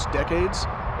years, decades.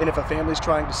 And if a family's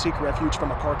trying to seek refuge from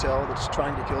a cartel that's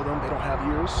trying to kill them, they don't have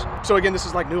years. So again, this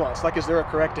is like nuance. Like, is there a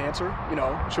correct answer? You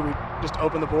know, should we just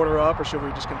open the border up, or should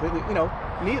we just completely,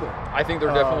 neither? I think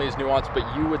there definitely is nuance, but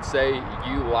you would say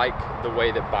you like the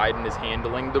way that Biden is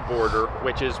handling the border,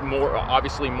 which is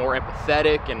obviously more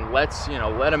empathetic, and let's,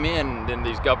 let them in, than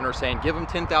these governors saying, give them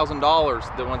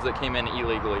 $10,000, the ones that came in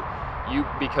illegally. You,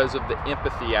 because of the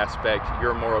empathy aspect,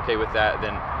 you're more okay with that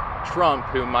than Trump,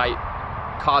 who might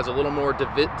cause a little more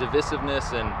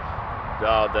divisiveness, and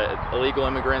the illegal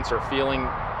immigrants are feeling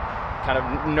kind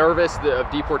of nervous of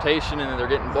deportation, and they're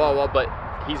getting blah blah, but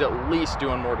he's at least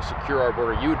doing more to secure our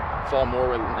border. You would fall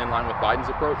more in line with Biden's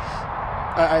approach?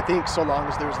 I think so long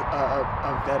as there's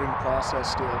a vetting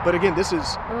process still. But again, this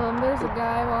is... There's a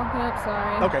guy walking up,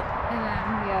 sorry. Okay. And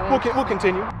then, yeah. We'll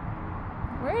continue.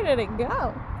 Where did it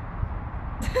go?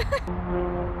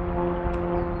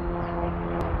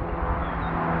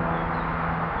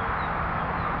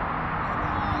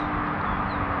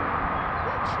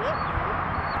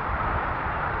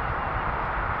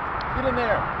 Get in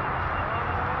there.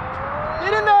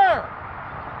 Get in there.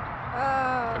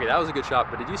 Okay, that was a good shot,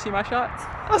 but did you see my shot?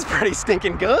 That was pretty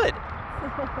stinking good.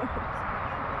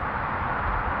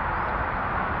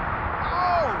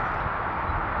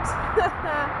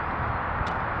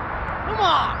 Come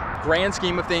on. Grand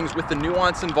scheme of things, with the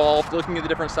nuance involved, looking at the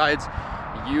different sides,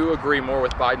 you agree more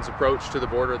with Biden's approach to the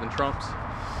border than Trump's?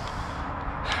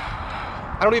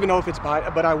 I don't even know if it's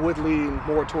Biden, but I would lean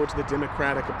more towards the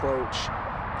Democratic approach.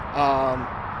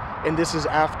 And this is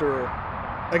after,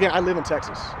 again, I live in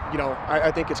Texas.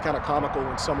 I think it's kind of comical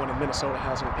when someone in Minnesota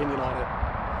has an opinion on it.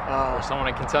 Or someone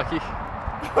in Kentucky?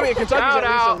 I mean, Kentucky's at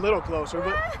least a little closer,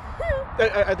 but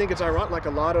I think it's ironic. Like, a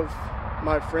lot of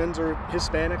my friends are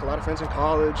Hispanic, a lot of friends in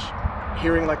college,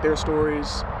 hearing like their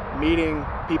stories, meeting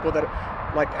people that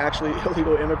are like actually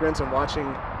illegal immigrants, and watching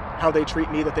how they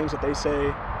treat me, the things that they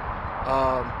say.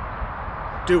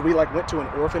 Dude, we like went to an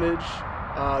orphanage.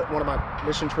 One of my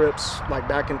mission trips, like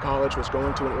back in college, was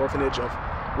going to an orphanage of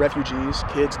refugees,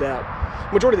 kids that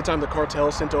majority of the time the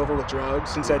cartel sent over with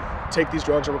drugs and said, take these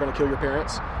drugs or we're going to kill your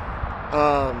parents.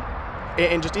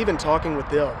 And just even talking with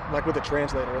them, like with a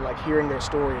translator, and like hearing their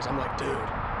stories, I'm like, dude,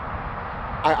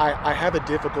 I have a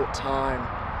difficult time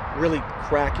really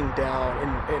cracking down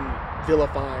and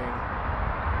vilifying,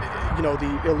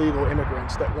 the illegal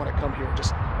immigrants that want to come here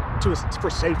just for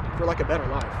safety, for like a better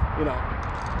life,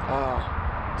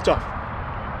 It's tough.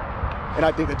 And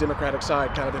I think the Democratic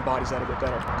side kind of embodies that a bit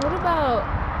better. What about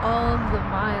all of the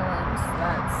violence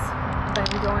that's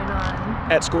been going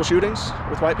on? At school shootings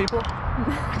with white people?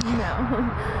 No.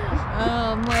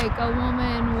 Like a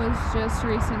woman was just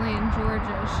recently in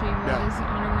Georgia. She was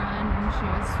on a run and she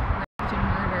was raped and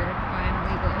murdered by an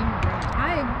illegal immigrant.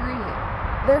 I agree.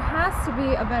 There has to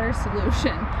be a better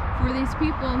solution for these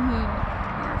people who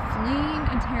are fleeing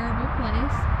a terrible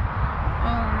place,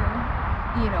 are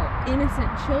innocent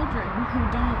children who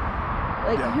don't,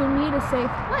 who need a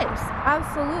safe place.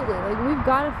 Absolutely. We've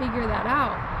got to figure that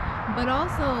out. But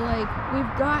also, we've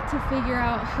got to figure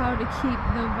out how to keep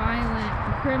the violent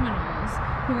criminals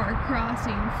who are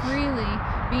crossing freely,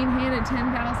 being handed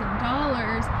 $10,000,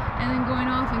 and then going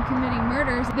off and committing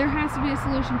murders. There has to be a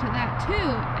solution to that, too.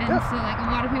 And so, a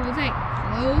lot of people say,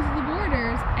 close the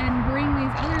borders and bring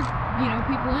these other,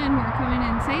 people in who are coming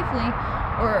in safely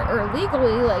or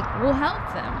legally, we'll help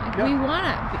them. We want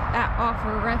to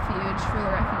offer refuge for the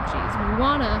refugees. We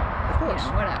want to,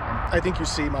 whatever. I think you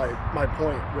see my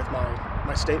point with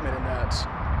my statement in that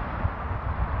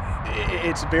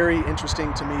it's very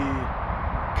interesting to me,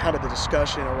 kind of the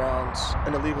discussion around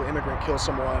an illegal immigrant kills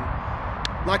someone.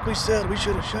 Like we said, we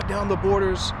should have shut down the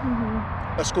borders.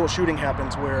 Mm-hmm. A school shooting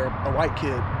happens where a white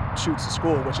kid shoots the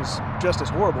school, which is just as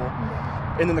horrible.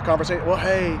 Yeah. And then the conversation, well,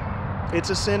 hey, it's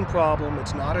a sin problem.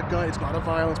 It's not a gun. It's not a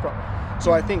violence problem.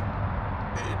 So I think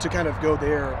to kind of go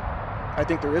there, I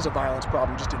think there is a violence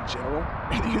problem just in general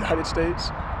in the United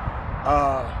States.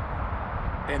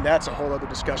 And that's a whole other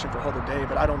discussion for a whole other day.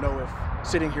 But I don't know if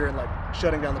sitting here and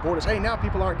shutting down the borders, hey, now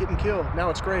people aren't getting killed. Now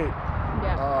it's great.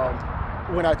 Yeah.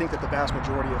 when I think that the vast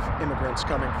majority of immigrants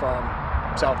coming from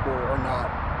South Border are not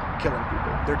killing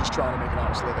people. They're just trying to make an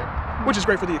honest living, which is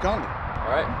great for the economy. All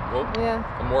right, well,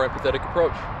 a more empathetic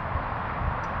approach.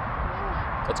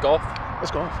 Let's golf. Let's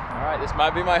golf. All right, this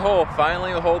might be my hole.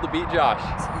 Finally, a hole to beat Josh.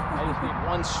 I just need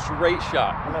one straight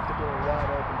shot. I left the door wide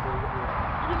open for you.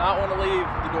 You do not want to leave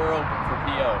the door open for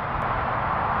PO.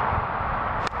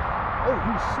 Oh,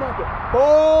 you snuck it.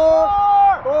 Four.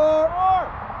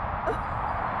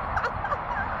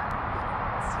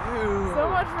 Dude. So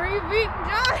much for you beating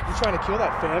Josh. You trying to kill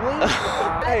that family?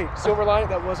 Hey, silver lining,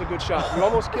 that was a good shot. You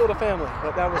almost killed a family,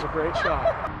 but that was a great shot.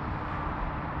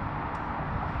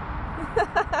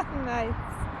 Nice.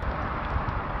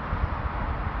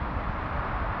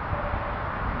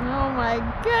 Oh my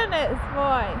goodness,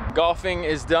 boy. Golfing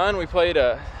is done. We played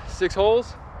 6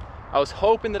 holes. I was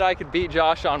hoping that I could beat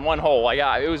Josh on 1 hole.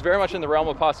 It was very much in the realm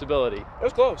of possibility. It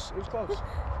was close. It was close.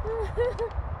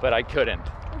 But I couldn't.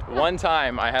 One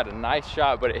time I had a nice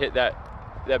shot, but it hit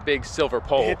that big silver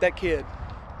pole. It hit that kid.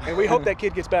 And we hope that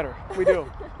kid gets better. We do.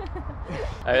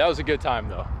 Hey, that was a good time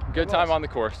though. Good time on the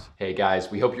course. Hey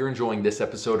guys, we hope you're enjoying this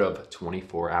episode of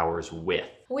 24 Hours With.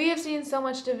 We have seen so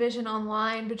much division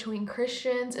online between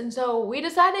Christians, and so we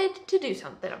decided to do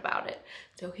something about it.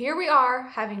 So here we are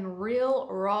having real,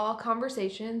 raw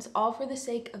conversations, all for the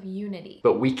sake of unity.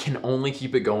 But we can only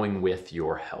keep it going with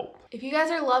your help. If you guys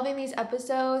are loving these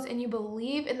episodes and you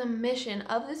believe in the mission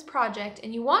of this project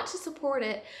and you want to support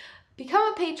it,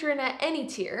 become a patron at any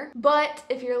tier. But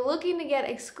if you're looking to get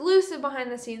exclusive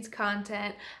behind the scenes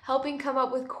content, helping come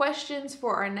up with questions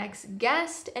for our next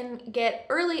guest, and get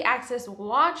early access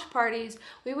watch parties,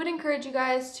 we would encourage you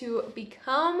guys to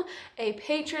become a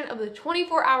patron of the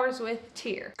 24 Hours With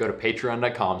tier. Go to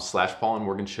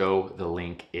patreon.com/PaulandMorganShow. The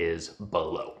link is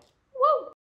below. Woo!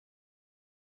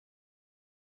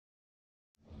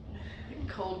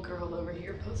 Cold girl over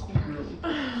here, postpartum.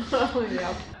 Oh,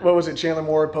 yeah. What was it? Chandler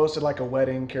Moore posted like a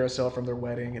wedding carousel from their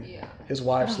wedding, and his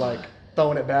wife's like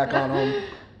throwing it back on him.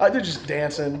 They're just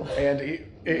dancing, and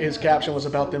his caption was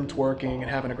about them twerking and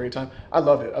having a great time. I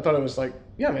loved it. I thought it was like,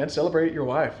 yeah, man, celebrate your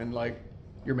wife and like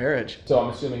your marriage. So I'm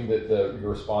assuming that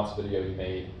your response video you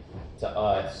made to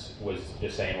us was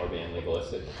just saying we're being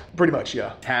legalistic. Pretty much,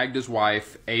 yeah. Tagged his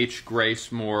wife, H.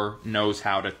 Grace Moore knows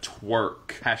how to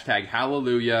twerk. Hashtag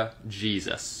hallelujah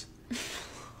Jesus.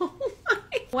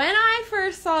 When I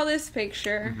first saw this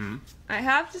picture, I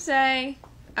have to say,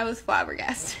 I was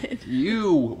flabbergasted.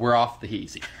 You were off the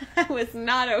heezy. I was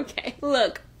not okay.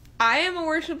 Look, I am a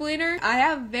worship leader. I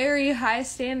have very high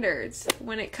standards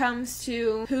when it comes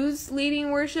to who's leading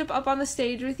worship up on the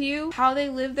stage with you, how they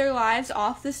live their lives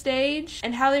off the stage,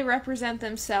 and how they represent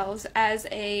themselves as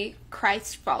a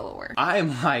Christ follower. I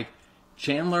am like,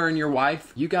 Chandler and your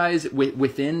wife, you guys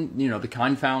within, the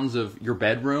confounds of your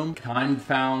bedroom,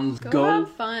 go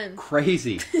have fun.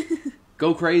 Crazy.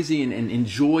 Go crazy and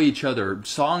enjoy each other.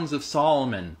 Songs of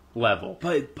Solomon level.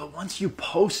 But once you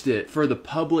post it for the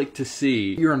public to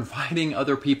see, you're inviting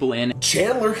other people in.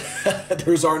 Chandler,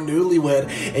 there's our newlywed.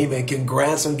 Hey man,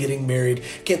 congrats on getting married.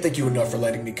 Can't thank you enough for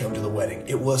letting me come to the wedding.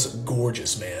 It was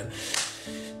gorgeous, man.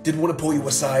 Didn't want to pull you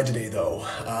aside today, though.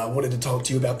 I wanted to talk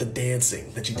to you about the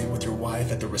dancing that you did with your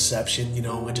wife at the reception.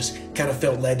 I just kind of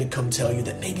felt led to come tell you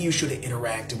that maybe you should have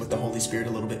interacted with the Holy Spirit a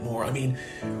little bit more. I mean,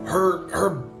 her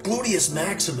gluteus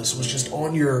maximus was just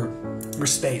on your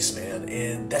space, man,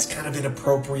 and that's kind of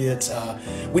inappropriate.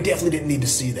 We definitely didn't need to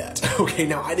see that. Okay,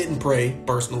 now I didn't pray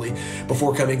personally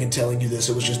before coming and telling you this.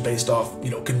 It was just based off,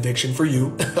 conviction for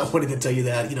you. I wanted to tell you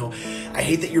that. I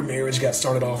hate that your marriage got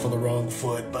started off on the wrong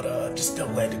foot, but just felt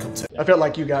led to come tell you. I felt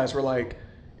like you guys were like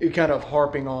kind of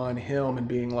harping on him and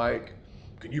being like,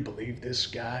 "Can you believe this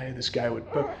guy? This guy would,"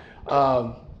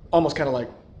 almost kind of like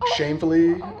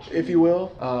shamefully, if you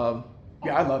will.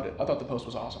 Yeah, I loved it. I thought the post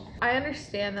was awesome. I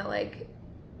understand that,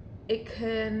 it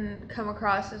can come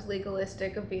across as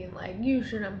legalistic of being like, you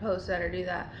shouldn't post that or do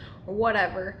that or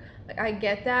whatever. I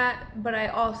get that, but I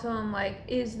also am like,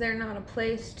 is there not a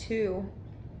place to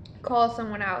call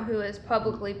someone out who has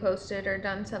publicly posted or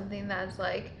done something that's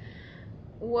like,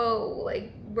 whoa,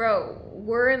 bro,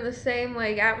 we're in the same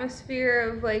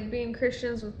atmosphere of being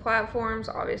Christians with platforms,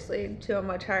 obviously to a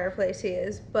much higher place he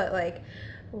is, but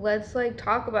let's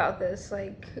talk about this.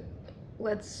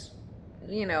 Let's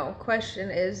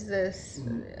question, is this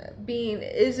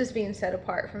being set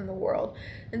apart from the world?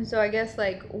 And so I guess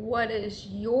what is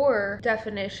your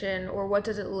definition, or what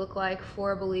does it look like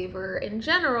for a believer in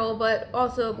general, but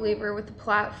also a believer with a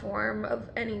platform of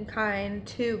any kind,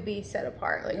 to be set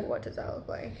apart? What does that look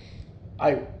like?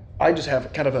 I just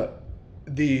have kind of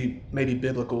the maybe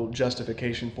biblical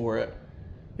justification for it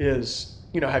is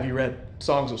have you read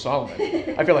Songs of Solomon?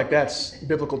 I feel like that's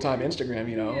biblical time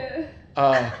Instagram,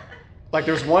 Like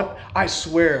there's one, I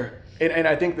swear, and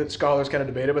I think that scholars kind of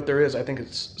debate it, but there is, I think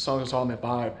it's Songs of Solomon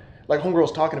 5. Like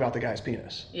homegirl's talking about the guy's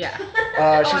penis. Yeah.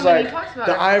 She's like,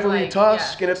 the ivory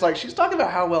tusk, and it's like, she's talking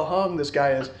about how well hung this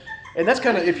guy is. And that's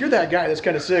kind of, if you're that guy, that's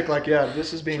kind of sick. Like, yeah,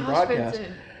 this is being Josh broadcast.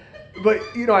 Benson. But,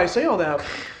 I say all that,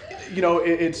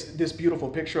 it's this beautiful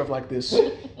picture of like this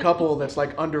couple that's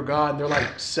like under God, and they're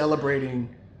like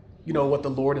celebrating, what the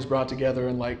Lord has brought together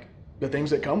and like the things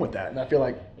that come with that. And I feel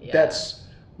like that's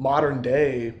modern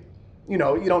day. You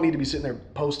don't need to be sitting there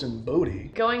posting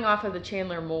booty. Going off of the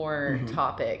Chandler Moore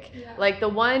topic, like the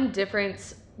one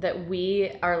difference that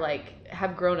we are like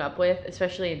have grown up with,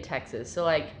 especially in Texas. So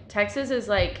like Texas is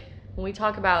like, when we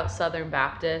talk about Southern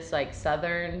Baptists, like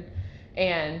Southern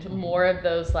and more of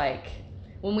those, like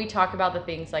when we talk about the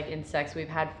things like in sex, we've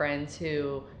had friends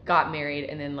who got married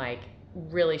and then like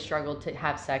really struggled to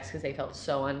have sex because they felt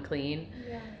so unclean.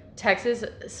 Yeah. Texas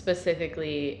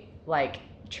specifically, like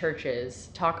churches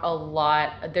talk a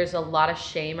lot, there's a lot of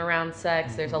shame around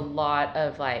sex. There's a lot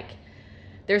of like,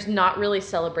 there's not really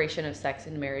celebration of sex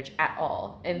in marriage at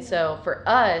all. And so for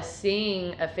us,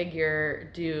 seeing a figure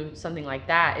do something like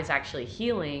that is actually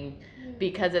healing,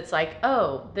 because it's like,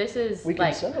 oh, this is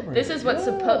like, this is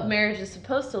what marriage is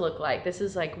supposed to look like. This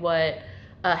is like what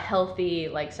a healthy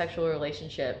like sexual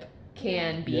relationship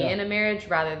can be in a marriage,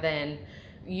 rather than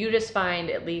you just find,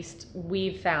 at least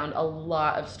we've found a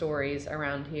lot of stories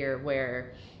around here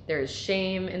where there's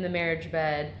shame in the marriage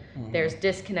bed, there's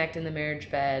disconnect in the marriage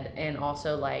bed, and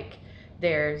also like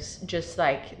there's just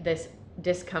like this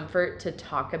discomfort to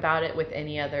talk about it with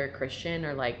any other Christian,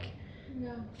 or like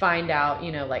find out,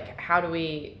 like how do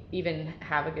we even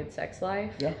have a good sex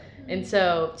life? And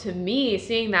so to me,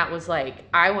 seeing that was like,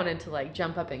 I wanted to like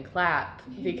jump up and clap,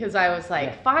 because I was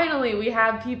like, finally we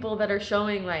have people that are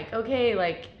showing like, okay,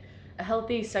 like a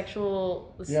healthy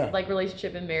sexual like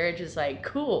relationship in marriage is like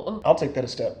cool. I'll take that a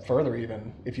step further,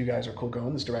 even if you guys are cool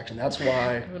going this direction. That's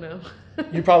why Oh no.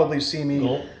 you probably see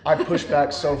me, I push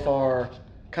back so far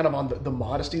kind of on the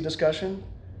modesty discussion,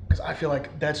 because I feel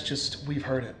like that's just, we've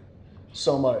heard it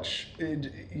so much.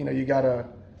 You got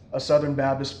a Southern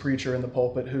Baptist preacher in the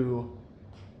pulpit who,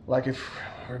 like, if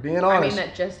we're being honest,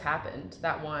 that just happened.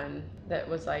 That one that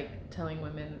was like telling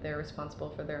women that they're responsible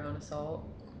for their own assault.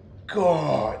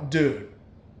 God, dude,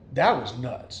 that was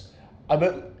nuts. I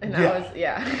bet. And that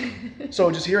was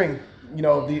So just hearing,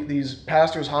 these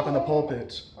pastors hop in the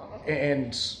pulpit,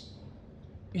 and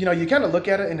you kind of look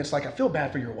at it and it's like, I feel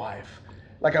bad for your wife.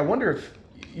 Like, I wonder if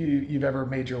you've ever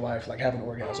made your wife like have an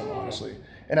orgasm, honestly.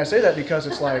 And I say that because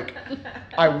it's like,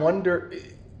 I wonder,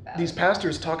 these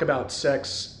pastors talk about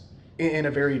sex in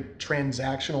a very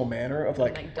transactional manner of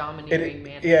like domineering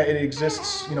manner. Yeah, it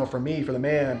exists, for me, for the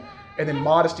man, and then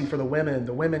modesty for the women.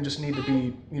 The women just need to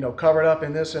be, covered up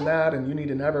in this and that, and you need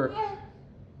to never,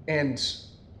 and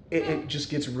it just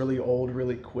gets really old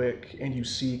really quick, and you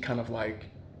see kind of like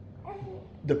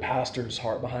the pastor's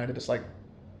heart behind it. It's like,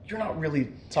 you're not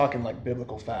really talking like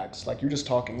biblical facts. Like, you're just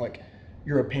talking like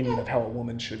your opinion of how a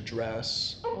woman should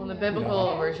dress. Well, the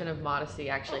biblical version of modesty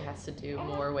actually has to do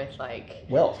more with like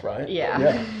wealth, right?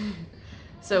 Yeah.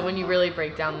 So when you really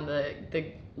break down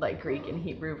the like Greek and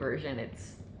Hebrew version,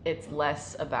 it's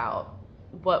less about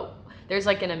what, there's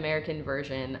like an American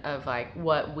version of like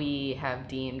what we have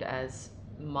deemed as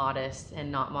modest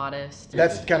and not modest.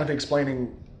 That's kind of explaining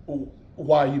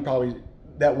why you probably,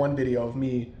 that one video of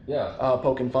me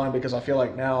poking fun, because I feel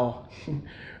like now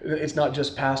it's not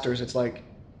just pastors. It's like,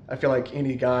 I feel like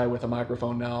any guy with a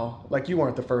microphone now, like you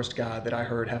weren't the first guy that I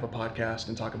heard have a podcast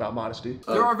and talk about modesty.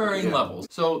 There are varying levels.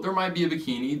 So there might be a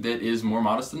bikini that is more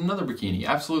modest than another bikini.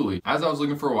 Absolutely. As I was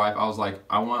looking for a wife, I was like,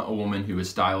 I want a woman who is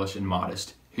stylish and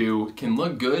modest, who can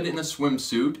look good in a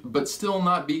swimsuit, but still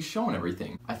not be showing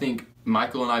everything. I think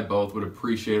Michael and I both would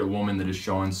appreciate a woman that is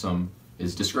showing some,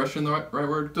 is discretion the right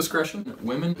word? Discretion?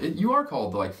 Women, you are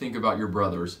called to like think about your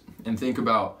brothers and think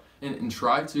about, and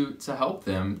try to help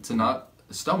them to not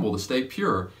stumble, to stay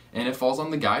pure. And it falls on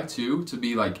the guy too, to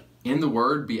be like in the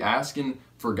word, be asking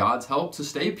for God's help to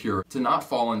stay pure, to not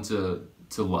fall into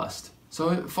lust. So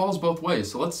it falls both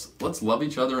ways. So let's love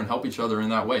each other and help each other in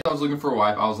that way. I was looking for a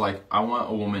wife. I was like, I want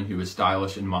a woman who is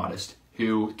stylish and modest,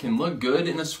 who can look good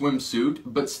in a swimsuit,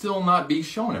 but still not be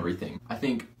showing everything. I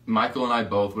think Michael and I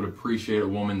both would appreciate a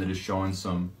woman that is showing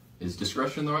some, is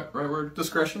discretion the right word?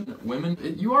 Discretion? Women,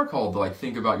 you are called to like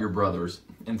think about your brothers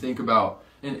and think about,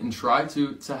 and try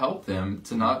to help them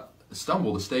to not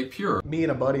stumble, to stay pure. Me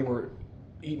and a buddy were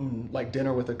eating like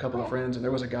dinner with a couple of friends, and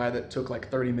there was a guy that took like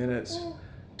 30 minutes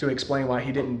to explain why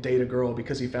he didn't date a girl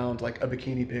because he found like a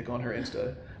bikini pic on her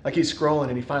Insta. Like he's scrolling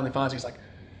and he finally finds, he's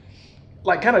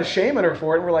like kind of shaming her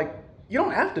for it. And we're like, you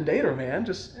don't have to date her, man.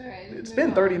 Just, it's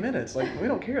been 30 minutes. Like, we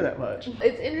don't care that much.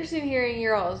 It's interesting hearing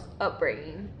your all's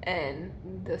upbringing and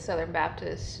the Southern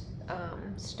Baptist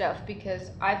stuff,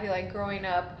 because I feel like growing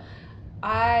up,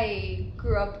 I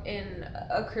grew up in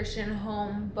a Christian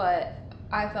home, but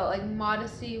I felt like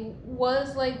modesty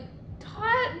was like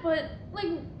taught, but like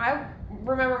I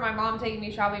remember my mom taking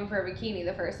me shopping for a bikini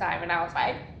the first time, and I was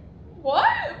like, what,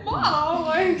 Mom?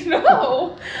 Like,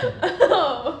 no.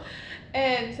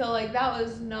 And so like that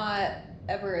was not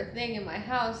ever a thing in my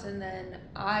house, and then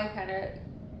I kind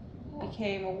of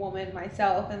became a woman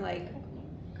myself and like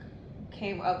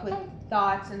came up with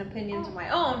thoughts and opinions of my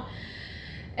own.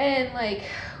 And like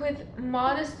with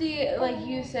modesty, like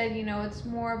you said, you know, it's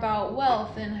more about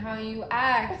wealth and how you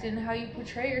act and how you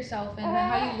portray yourself and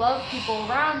how you love people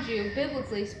around you,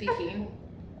 biblically speaking.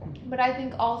 But I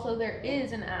think also there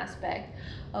is an aspect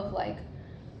of like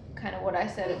kind of what I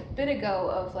said a bit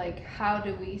ago of like, how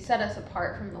do we set us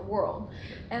apart from the world?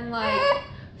 And like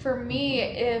for me,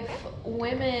 if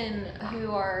women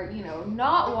who are, you know,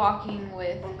 not walking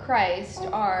with Christ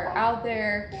are out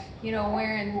there, you know,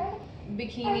 wearing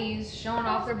bikinis, showing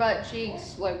off their butt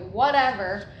cheeks, like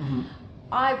whatever,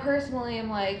 I personally am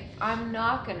like, I'm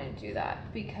not gonna do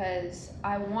that, because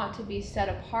I want to be set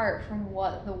apart from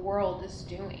what the world is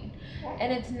doing.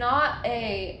 And it's not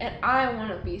and I want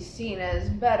to be seen as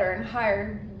better and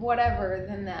higher whatever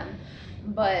than them,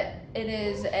 but it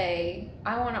is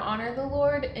I want to honor the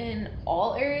Lord in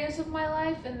all areas of my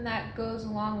life, and that goes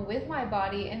along with my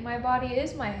body, and my body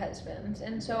is my husband's,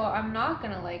 and so I'm not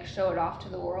gonna like show it off to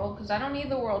the world, because I don't need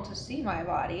the world to see my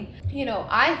body. You know,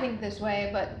 I think this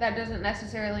way, but that doesn't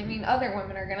necessarily mean other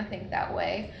women are gonna think that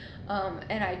way.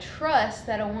 And I trust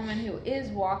that a woman who is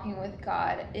walking with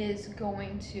God is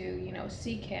going to, you know,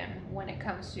 seek Him when it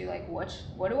comes to like, what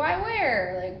do I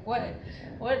wear? Like,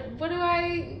 what do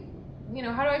I, you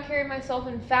know, how do I carry myself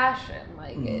in fashion?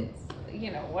 Like, it's,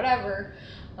 you know, whatever,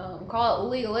 call it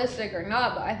legalistic or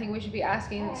not, but I think we should be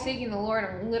seeking the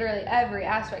Lord in literally every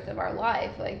aspect of our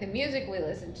life. Like the music we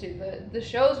listen to, the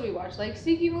shows we watch, like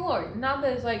seeking the Lord. Not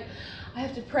that it's like, I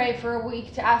have to pray for a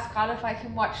week to ask God if I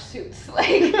can watch Suits.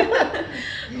 Like,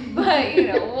 but, you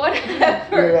know,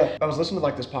 whatever. Yeah. I was listening to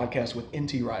like this podcast with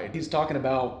N.T. Wright. He's talking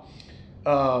about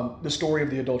the story of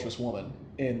the adulterous woman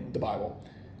in the Bible.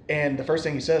 And the first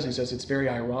thing he says it's very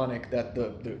ironic that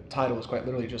the title is quite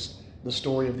literally just the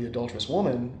story of the adulterous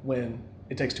woman when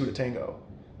it takes two to tango.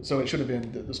 So it should have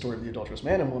been the story of the adulterous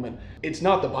man and woman. It's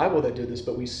not the Bible that did this,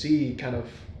 but we see kind of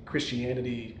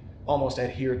Christianity almost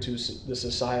adhere to the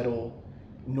societal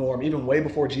norm, even way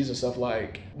before Jesus, of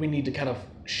like, we need to kind of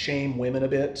shame women a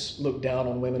bit, look down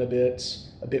on women a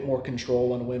bit more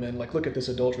control on women. Like, look at this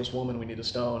adulterous woman we need to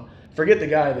stone. Forget the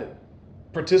guy that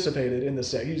participated in the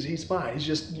sex. He's fine. He's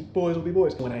just, boys will be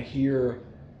boys. When I hear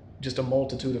just a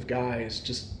multitude of guys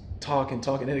just talking,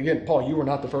 and again, Paul, you were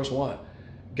not the first one.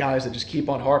 Guys that just keep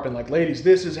on harping like, ladies,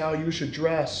 this is how you should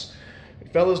dress.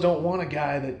 Fellas don't want a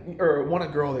guy or want a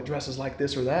girl that dresses like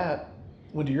this or that.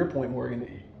 When to your point,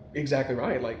 Morgan, exactly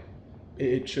right. Like,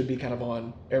 it should be kind of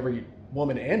on every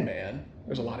woman and man.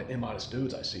 There's a lot of immodest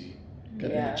dudes I see kind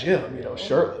of in the gym, you know,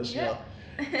 shirtless, you know.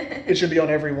 It should be on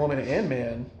every woman and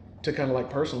man to kind of like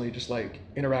personally just like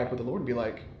interact with the Lord and be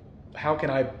like, how can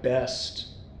I best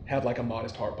have like a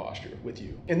modest heart posture with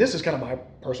you? And this is kind of my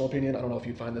personal opinion. I don't know if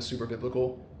you find this super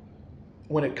biblical.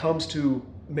 When it comes to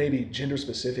maybe gender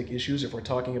specific issues, if we're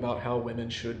talking about how women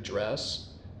should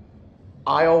dress,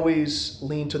 I always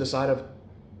lean to the side of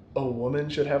a woman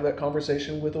should have that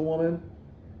conversation with a woman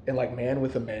and like man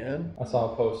with a man. I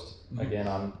saw a post again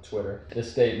on Twitter.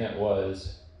 This statement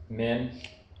was, men,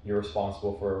 you're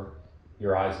responsible for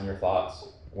your eyes and your thoughts.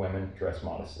 Women, dress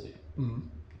modestly.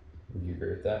 Would you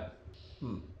agree with that?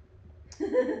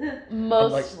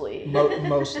 Mostly. Like,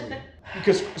 mostly.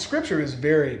 Because scripture is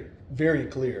very, very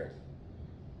clear.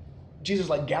 Jesus,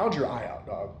 like, gouge your eye out,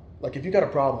 dog. Like, if you got a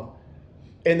problem.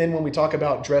 And then when we talk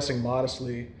about dressing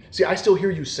modestly, see, I still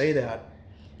hear you say that.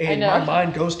 And my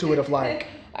mind goes to it of like,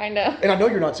 I know. And I know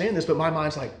you're not saying this, but my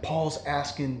mind's like, Paul's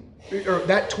asking, or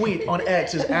that tweet on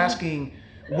X is asking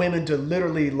women to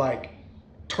literally like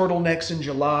turtlenecks in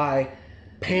July,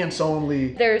 pants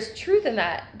only. There's truth in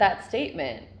that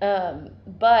statement.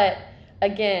 But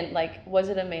again, like, was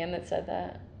it a man that said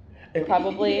that?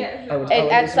 Probably.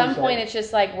 At some point, it's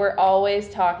just like, we're always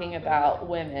talking about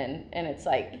women, and it's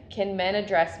like, can men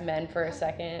address men for a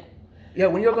second? Yeah,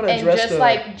 when you're going to and address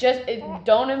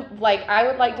don't like. I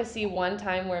would like to see one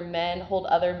time where men hold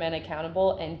other men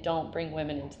accountable and don't bring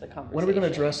women into the conversation. When are we going to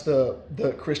address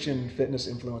the Christian fitness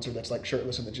influencer that's like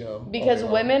shirtless in the gym? Because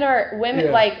women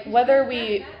like whether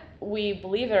we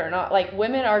believe it or not, like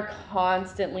women are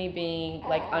constantly being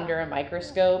like under a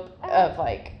microscope of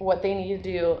like what they need to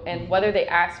do, and whether they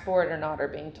ask for it or not are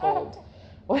being told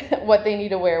what they need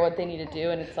to wear, what they need to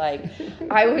do. And it's like,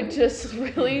 I would just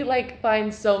really like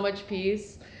find so much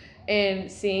peace in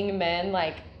seeing men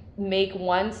like make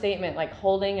one statement, like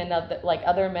holding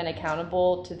other men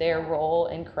accountable to their role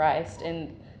in Christ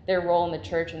and their role in the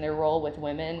church and their role with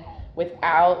women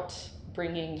without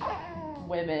bringing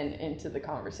women into the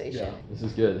conversation. Yeah, this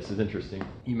is good. This is interesting.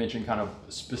 You mentioned kind of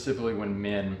specifically when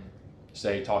men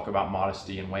talk about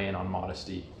modesty and weigh in on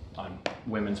modesty, on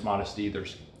women's modesty,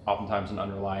 there's oftentimes an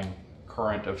underlying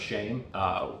current of shame.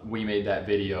 We made that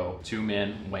video, 2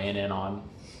 men weighing in on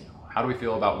how do we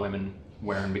feel about women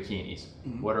wearing bikinis?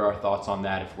 Mm-hmm. What are our thoughts on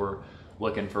that? If we're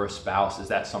looking for a spouse, is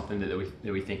that something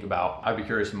that we think about? I'd be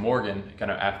curious, Morgan,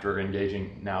 kind of after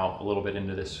engaging now a little bit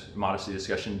into this modesty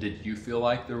discussion, did you feel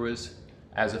like there was,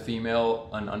 as a female,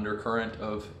 an undercurrent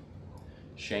of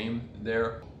shame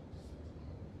there?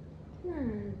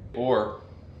 Or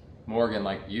Morgan,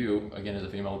 like you, again as a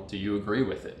female, do you agree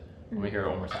with it? Let me hear it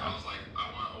one more time. I was like,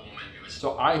 I want a woman who is...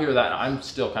 So I hear that, and I'm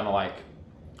still kind of like,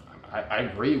 I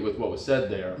agree with what was said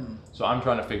there. So I'm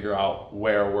trying to figure out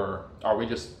where are we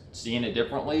just seeing it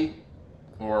differently?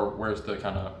 Or where's the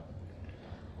kind of...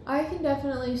 I can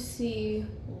definitely see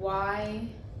why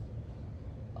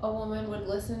a woman would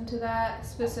listen to that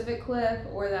specific clip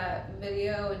or that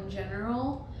video in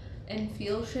general and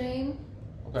feel shamed.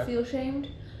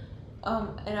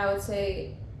 And I would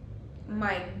say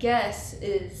my guess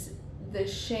is the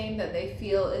shame that they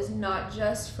feel is not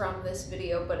just from this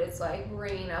video, but it's like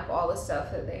bringing up all the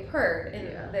stuff that they've heard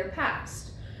in their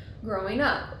past, growing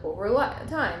up, over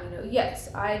time.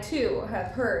 Yes, I too have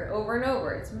heard over and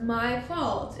over, it's my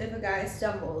fault if a guy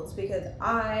stumbles because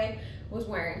I was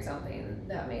wearing something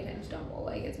that made him stumble.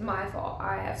 Like, it's my fault.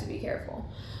 I have to be careful.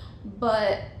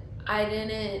 But I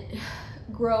didn't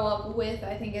grow up with,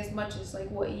 I think, as much as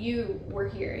like what you were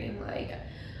hearing. Like,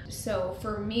 so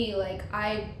for me, like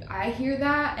I hear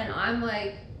that and I'm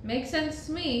like, makes sense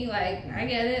to me. Like, I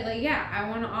get it. Like, yeah, I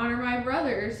want to honor my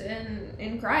brothers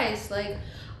in Christ. Like,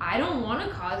 I don't want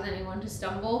to cause anyone to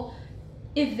stumble.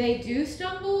 If they do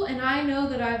stumble and I know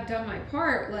that I've done my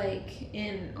part, like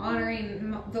in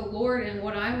honoring the Lord and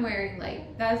what I'm wearing,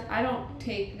 like I don't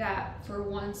take that for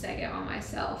 1 second on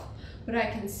myself. But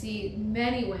I can see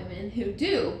many women who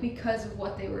do because of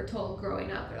what they were told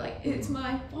growing up. They're like, it's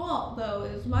my fault though,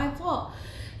 it's my fault.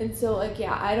 And so like,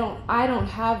 yeah, I don't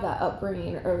have that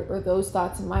upbringing or those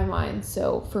thoughts in my mind.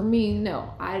 So for me,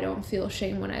 no, I don't feel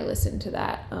shame when I listen to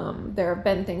that. There have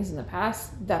been things in the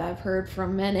past that I've heard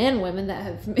from men and women that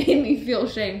have made me feel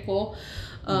shameful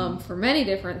for many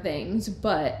different things,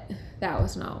 but that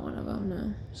was not one of them,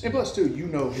 no. And plus too,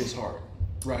 his heart.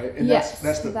 Right, and yes,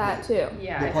 that's that too.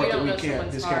 Yeah, the part if you don't that we know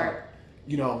can't discount. heart.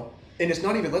 And it's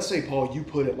not even. Let's say, Paul, you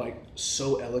put it like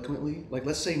so eloquently. Like,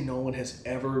 let's say no one has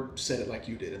ever said it like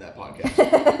you did in that podcast.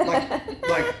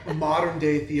 like modern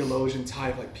day theologian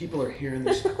type. Like, people are hearing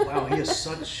this. Like, wow, he has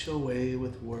such a way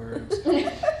with words.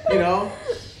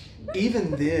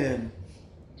 Even then,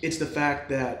 it's the fact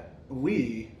that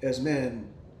we as men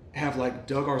have like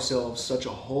dug ourselves such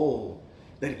a hole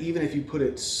that even if you put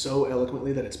it so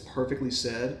eloquently that it's perfectly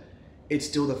said, it's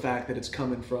still the fact that it's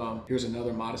coming from, here's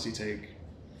another modesty take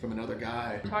from another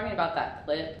guy. Talking about that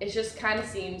clip, it just kind of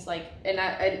seems like, and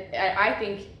I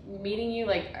think meeting you,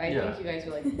 like, I think you guys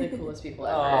are like the coolest people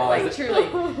ever. Like, truly.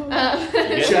 Clip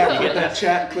that.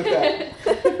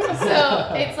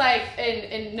 So it's like,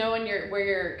 and knowing where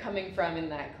you're coming from in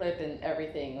that clip and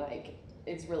everything, like,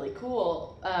 it's really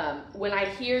cool. When I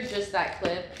hear just that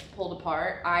clip pulled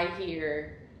apart, I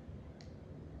hear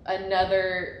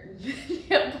another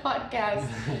podcast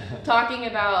talking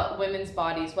about women's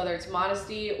bodies, whether it's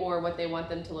modesty or what they want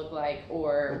them to look like,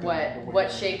 or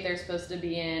what shape they're supposed to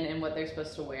be in and what they're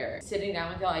supposed to wear. Sitting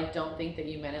down with y'all, I don't think that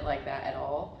you meant it like that at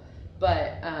all.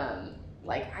 But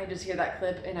like, I just hear that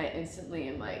clip and I instantly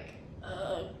am like,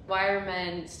 why are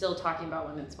men still talking about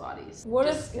women's bodies? What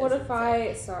if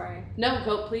I No,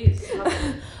 go please.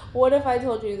 What if I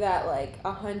told you that like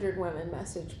 100 women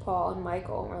messaged Paul and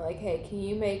Michael and were like, hey, can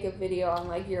you make a video on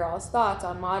like your all's thoughts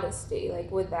on modesty?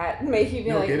 Like, would that make you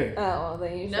be like, kidding. oh, well,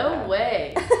 then you should. No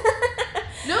way.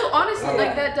 No, honestly,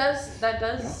 like that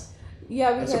does.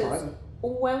 Yeah, that's because surprising.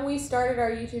 when we started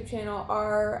our YouTube channel,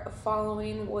 our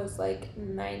following was like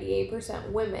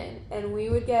 98% women, and we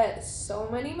would get so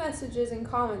many messages and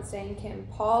comments saying, can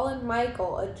Paul and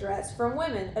Michael address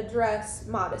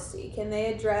modesty? Can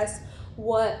they address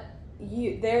what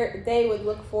they would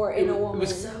look for in a woman?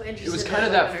 It was kind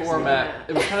of that format.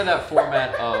 It was kind of that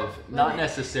format of not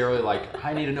necessarily like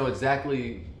I need to know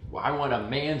exactly. I want a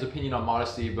man's opinion on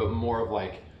modesty, but more of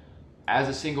like, as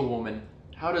a single woman,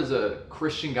 how does a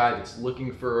Christian guy that's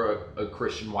looking for a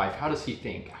Christian wife, how does he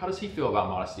think? How does he feel about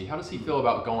modesty? How does he feel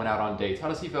about going out on dates? How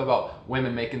does he feel about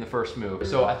women making the first move?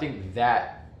 So I think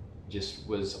that just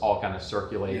was all kind of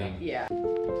circulating. Yeah.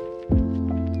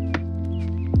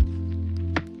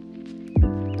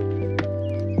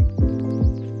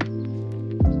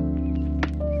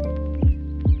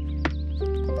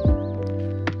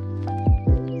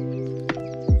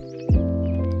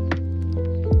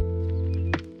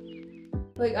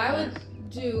 Like, I would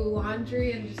do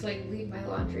laundry and just like leave my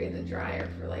laundry in the dryer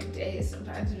for like days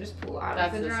sometimes and just pull out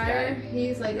of the dryer.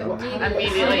 He's like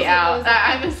immediately out.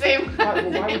 I'm the same. Why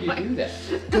would you do that?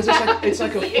 Because it's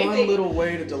like a fun little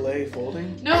way to delay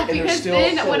folding. No, because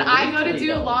then when I go to do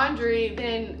though. laundry,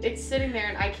 then it's sitting there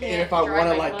and I can't. And if I dry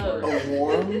want to my like clothes.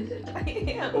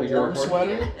 a warm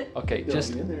sweater, Okay, they'll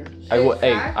just be in there.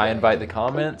 hey, I invite the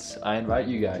comments. I invite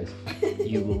you guys.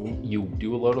 You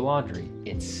do a load of laundry.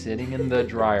 It's sitting in the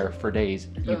dryer for days.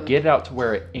 You get it out to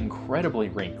where it's incredibly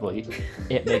wrinkly.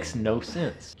 It makes no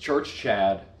sense. Church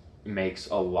Chad makes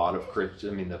a lot of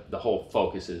Christian. I mean, the whole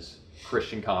focus is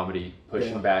Christian comedy,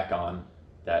 pushing back on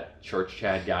that Church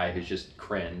Chad guy who's just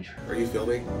cringe. Are you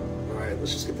filming? All right,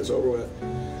 let's just get this over with.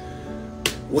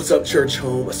 What's up, Church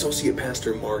Home? Associate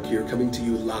Pastor Mark here, coming to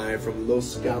you live from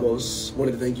Los Cabos.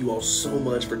 Wanted to thank you all so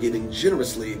much for giving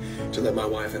generously to let my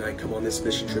wife and I come on this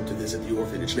mission trip to visit the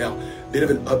orphanage. Now, bit of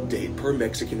an update. Per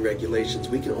Mexican regulations,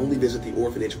 we can only visit the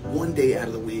orphanage one day out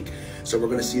of the week, so we're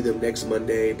going to see them next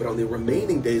Monday. But on the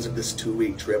remaining days of this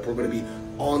 2-week trip, we're going to be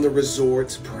on the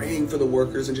resorts, praying for the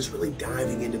workers, and just really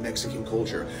diving into Mexican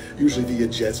culture, usually via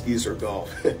jet skis or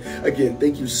golf. Again,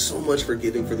 thank you so much for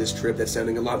giving for this trip. That's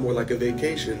sounding a lot more like a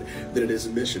vacation than it is a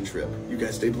mission trip. You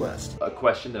guys stay blessed. A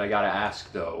question that I gotta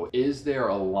ask though, is there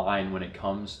a line when it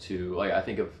comes to, like, I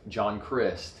think of John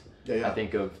Crist, I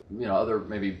think of, other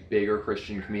maybe bigger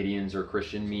Christian comedians or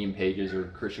Christian meme pages or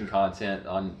Christian content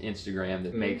on Instagram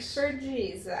that makes For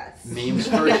Jesus. memes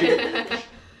for Jesus.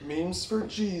 Memes for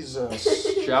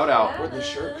Jesus. Shout out. Where'd this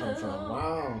shirt come from?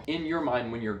 Wow. In your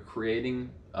mind, when you're creating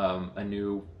a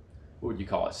new, what would you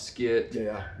call it, skit,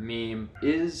 meme,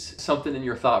 is something in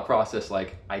your thought process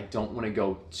like, I don't want to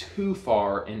go too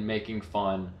far in making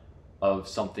fun of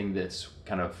something that's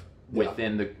kind of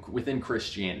within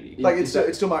Christianity? Like, it's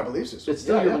still my belief system. It's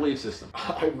still your belief system.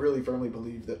 I really firmly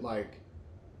believe that, like,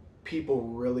 people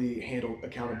really handle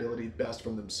accountability best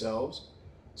from themselves.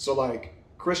 So, like,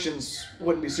 Christians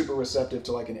wouldn't be super receptive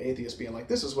to like an atheist being like,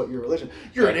 this is what your religion,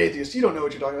 you're an atheist, you don't know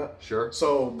what you're talking about. Sure.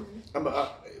 So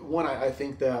I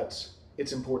think that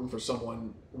it's important for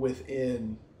someone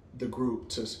within the group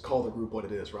to call the group what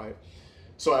it is, right?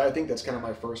 So I think that's kind of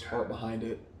my first heart behind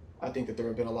it. I think that there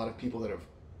have been a lot of people that have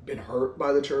been hurt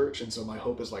by the church, and so my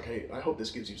hope is like, hey, I hope this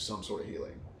gives you some sort of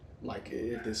healing, like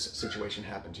if this situation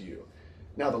happened to you.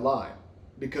 Now the line,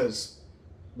 because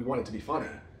we want it to be funny,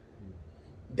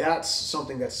 that's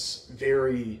something that's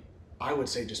very, I would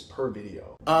say, just per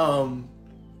video.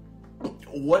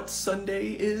 What Sunday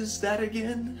is that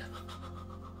again?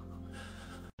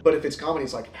 But if it's comedy,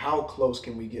 it's like, how close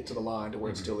can we get to the line to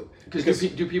where it's still... Because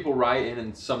do people write in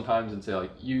and sometimes and say,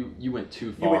 like, you went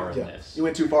too far in this? You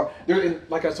went too far.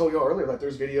 Like I told you earlier, like,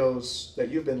 there's videos that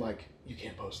you've been like, you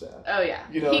can't post that. Oh, yeah.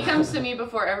 He comes to me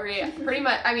before we pretty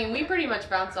much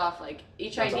bounce off, like,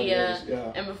 each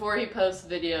idea, and before he posts the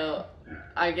video,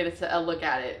 I get a look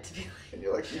at it to be like, and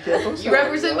you're like, you can't post you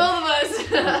represent both of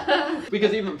us.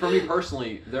 Because even for me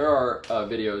personally, there are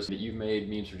videos that you've made,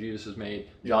 Memes for Jesus has made,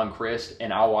 John Crist,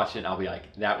 and I'll watch it and I'll be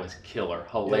like, that was killer,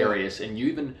 hilarious, and you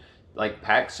even like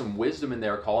pack some wisdom in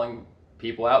there, calling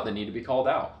people out that need to be called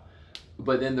out.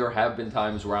 But then there have been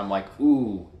times where I'm like,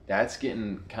 ooh, that's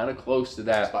getting kind of close to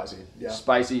that.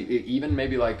 Spicy, even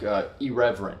maybe like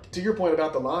irreverent. To your point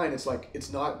about the line, it's like,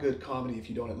 it's not good comedy if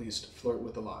you don't at least flirt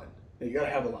with the line. You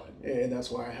gotta have a line, and that's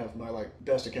why I have my like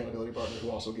best accountability partner who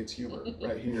also gets humor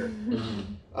right here.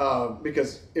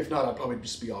 Because if not, I'd probably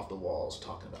just be off the walls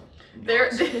talking about it.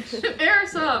 There are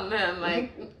some, man,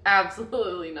 like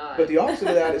absolutely not. But the opposite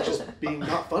of that is just being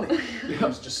not funny.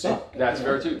 It's just suck. That's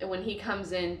fair too. When he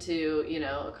comes into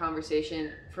a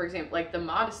conversation, for example, like the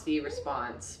modesty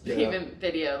response, even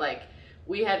video, like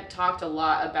we had talked a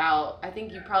lot about. I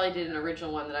think you probably did an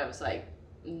original one that I was like,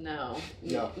 no.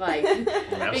 Yeah. Like, I'm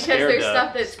because scared there's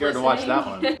stuff that's scared to watch that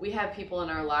one. We have people in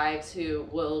our lives who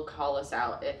will call us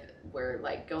out if we're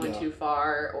like going too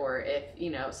far, or if, you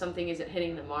know, something isn't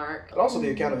hitting the mark. But also the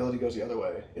accountability goes the other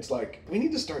way. It's like, we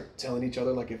need to start telling each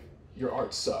other, like, if your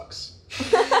art sucks.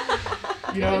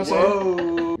 You know what I'm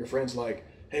saying? Your friend's like,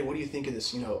 hey, what do you think of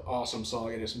this, you know, awesome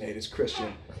song I just made? It's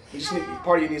Christian. You just need,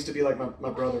 part of you needs to be like, my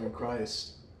brother in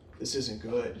Christ. This isn't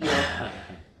good. You know?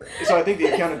 So I think the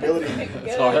accountability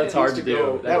that's hard to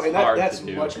do. That's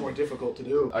much more difficult to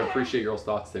do. I appreciate your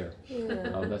thoughts there.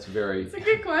 Yeah. That's very. It's a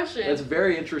good question. That's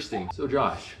very interesting. So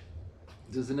Josh,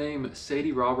 does the name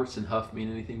Sadie Robertson Huff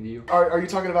mean anything to you? Are you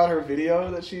talking about her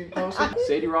video that she posted?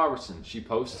 Sadie Robertson. She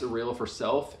posts a reel of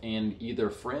herself and either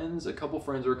friends, a couple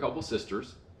friends or a couple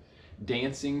sisters,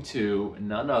 dancing to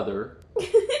none other.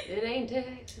 It ain't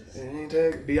Texas. It ain't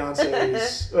Texas.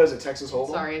 Beyonce's. What is it? Texas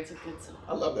Hold'em. Sorry, it's a good song.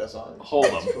 I love that song.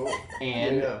 Hold'em. Cool.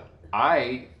 And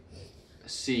I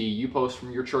see you post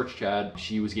from your church chat.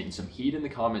 She was getting some heat in the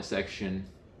comment section,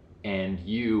 and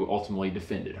you ultimately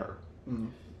defended her. Mm-hmm.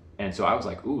 And so I was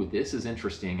like, ooh, this is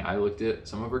interesting. I looked at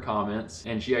some of her comments,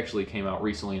 and she actually came out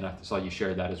recently, and I saw you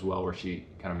shared that as well, where she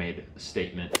kind of made a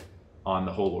statement on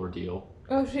the whole ordeal.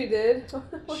 Oh, she did?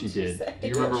 She did. Do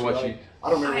you remember what she... I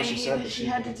don't remember what she said. She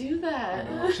had to do that. I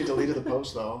know. She deleted the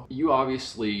post, though. You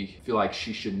obviously feel like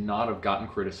she should not have gotten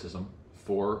criticism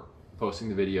for posting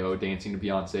the video, dancing to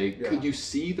Beyonce. Yeah. Could you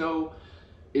see, though,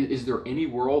 is there any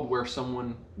world where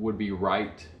someone would be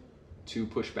right to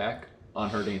push back on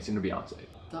her dancing to Beyonce?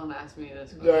 Don't ask me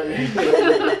this question.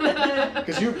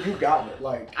 Because you've gotten it.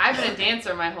 Like, I've been a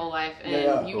dancer my whole life,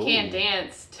 and you can't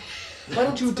dance. Why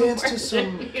don't you dance to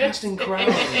some Casting Crown?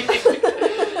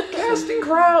 Casting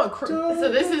Crown!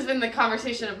 So this has been the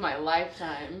conversation of my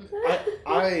lifetime.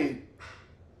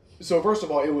 So first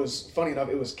of all, it was, funny enough,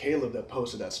 it was Caleb that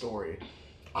posted that story.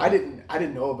 I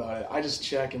didn't know about it. I just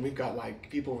check, and we've got like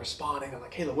people responding. I'm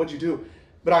like, Caleb, what'd you do?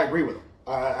 But I agree with him.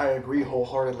 I agree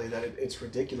wholeheartedly that it's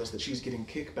ridiculous that she's getting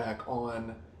kickback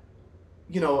on,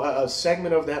 you know, a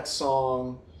segment of that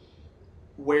song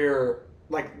where,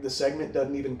 like, the segment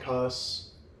doesn't even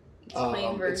cuss. It's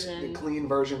clean version. It's the clean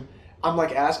version. I'm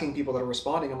like asking people that are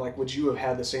responding, I'm like, would you have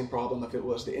had the same problem if it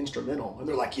was the instrumental? And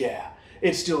they're like, yeah,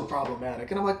 it's still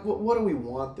problematic. And I'm like, what do we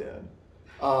want then?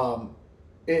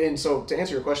 And so to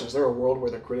answer your question, is there a world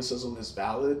where the criticism is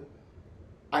valid?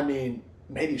 I mean,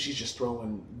 maybe she's just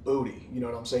throwing booty. You know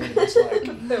what I'm saying? It's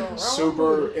like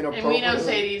super inappropriate. And we know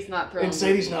Sadie's not throwing. And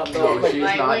Sadie's not throwing. No, she's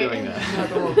not doing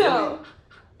that. No.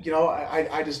 You know,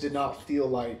 I just did not feel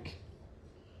like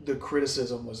the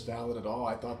criticism was valid at all.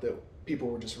 I thought that people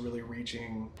were just really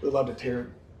reaching. They love to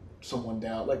tear someone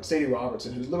down. Like Sadie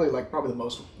Robertson, who's literally like probably the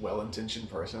most well-intentioned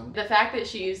person. The fact that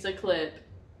she used a clip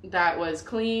that was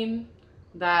clean,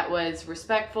 that was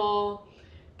respectful,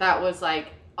 that was like,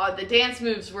 the dance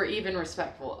moves were even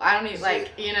respectful. I don't even,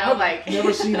 like, you know, I've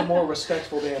never seen a more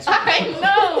respectful dance move. I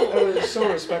know! It was so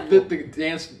respectful. The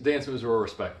dance moves were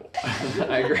respectful.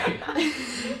 I agree.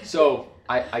 So,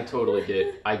 I totally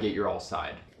get your all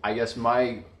side. I guess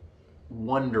my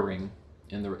wondering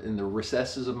in the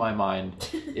recesses of my mind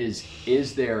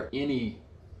is there any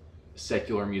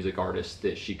secular music artist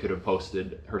that she could have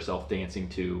posted herself dancing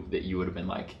to that you would have been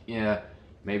like, yeah,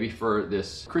 maybe for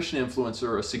this Christian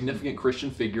influencer, a significant Christian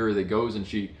figure that goes and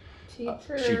she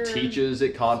teaches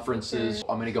at conferences.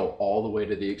 I'm going to go all the way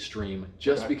to the extreme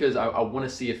just because I want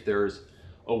to see if there's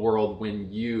a world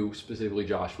when you, specifically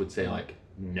Josh, would say like,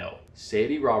 no.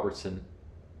 Sadie Robertson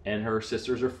and her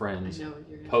sisters or friends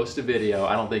post a video.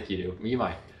 I don't think you do. You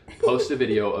might. Post a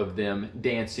video of them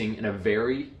dancing in a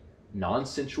very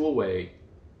non-sensual way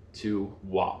to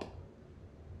WAP.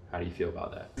 How do you feel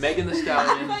about that? Megan Thee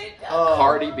Stallion,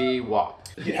 Cardi B, WAP.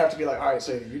 You'd have to be like, all right,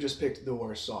 Sadie, you just picked the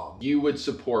worst song. You would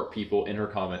support people in her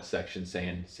comment section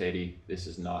saying, Sadie, this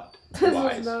is not wise.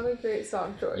 This is not a great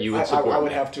song choice. You would support I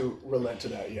would have to relent to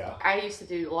that, yeah. I used to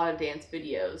do a lot of dance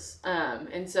videos.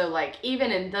 And so, like,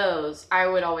 even in those, I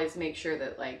would always make sure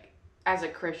that, like, as a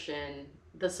Christian,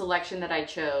 the selection that I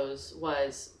chose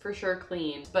was for sure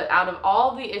clean. But out of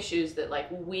all the issues that, like,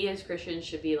 we as Christians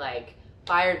should be, like,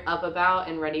 fired up about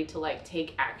and ready to like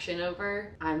take action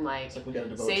over, I'm like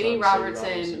Sadie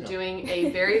Robertson doing a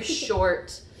very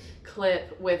short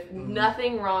clip with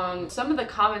nothing wrong. Some of the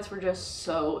comments were just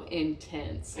so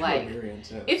intense. Like,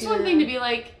 it's one thing to be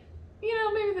like, you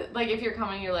know, maybe like if you're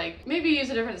coming, you're like, maybe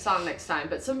use a different song next time.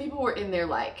 But some people were in there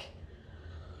like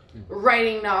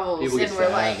writing novels and were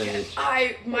like,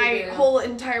 my whole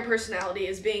entire personality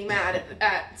is being mad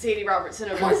at Sadie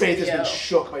Robertson over my this faith video. has been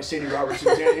shook by Sadie Robertson.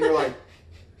 And you're like,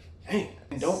 hey,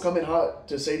 don't come in hot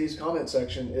to Sadie's comment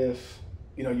section if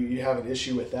you know, you have an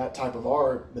issue with that type of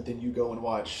art, but then you go and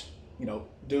watch, you know,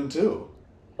 Dune 2.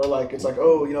 Or like, it's like,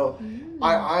 oh, you know,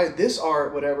 I this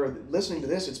art, whatever, listening to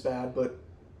this, it's bad, but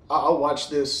I'll watch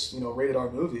this, you know, rated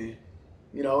R movie,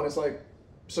 you know, and it's like,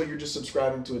 so you're just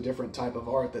subscribing to a different type of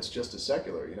art that's just as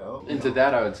secular, you know? And to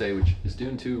that, I would say, which is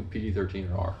Dune 2 PG-13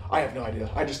 or R? I have no idea.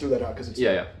 I just threw that out because it's...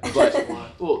 Yeah. But,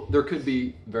 well, there could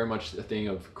be very much a thing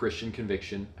of Christian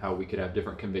conviction, how we could have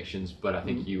different convictions, but I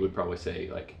think you would probably say,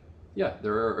 like, yeah,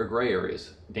 there are gray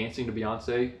areas. Dancing to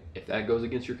Beyonce, if that goes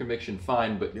against your conviction,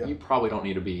 fine, but you probably don't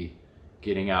need to be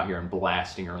getting out here and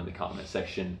blasting her in the comment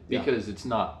section because it's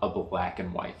not a black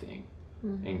and white thing.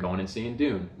 And going and seeing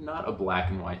Dune, not a black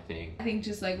and white thing. I think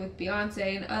just like with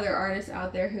Beyonce and other artists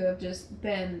out there who have just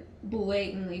been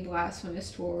blatantly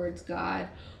blasphemous towards God,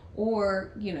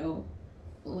 or, you know,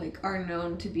 like are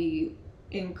known to be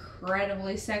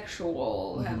incredibly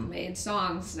sexual, have made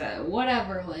songs,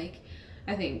 whatever, like,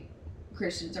 I think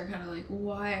Christians are kind of like,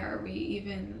 why are we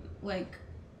even, like,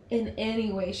 in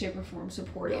any way, shape, or form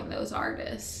supporting those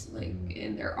artists, like,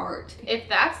 in their art? If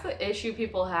that's the issue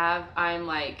people have, I'm,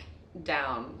 like,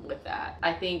 down with that.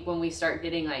 I think when we start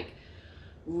getting, like,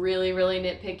 really, really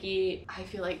nitpicky, I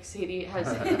feel like Sadie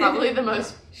has probably the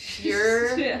most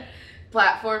pure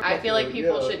platform. I feel like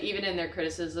people should, even in their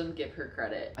criticism, give her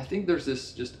credit. I think there's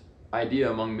this just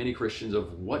idea among many Christians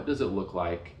of what does it look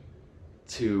like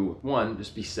to, one,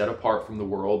 just be set apart from the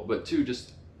world, but two,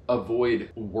 just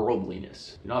avoid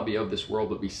worldliness. Not be of this world,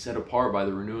 but be set apart by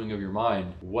the renewing of your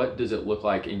mind. What does it look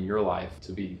like in your life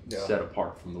to be set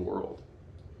apart from the world?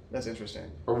 That's interesting.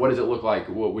 Or what does it look like?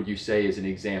 What would you say is an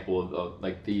example of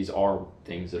like, these are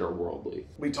things that are worldly?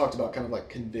 We talked about kind of like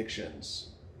convictions,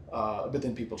 but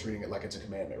then people treating it like it's a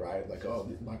commandment, right? Like, oh,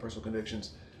 my personal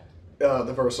convictions.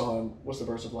 The verse on, what's the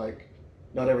verse of like,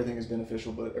 not everything is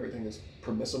beneficial, but everything is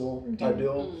permissible type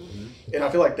deal. And I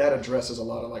feel like that addresses a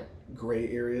lot of like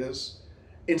gray areas.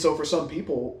 And so for some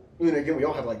people, I mean, again, we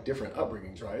all have like different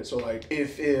upbringings, right? So like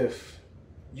if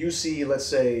you see, let's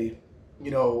say, you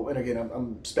know, and again,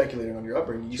 I'm speculating on your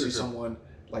upbringing, you see someone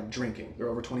like drinking, they're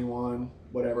over 21,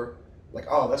 whatever, like,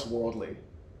 oh, that's worldly.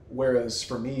 Whereas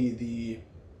for me, the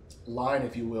line,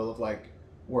 if you will, of like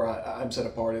where I'm set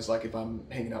apart is like if I'm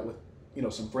hanging out with, you know,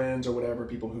 some friends or whatever,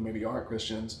 people who maybe aren't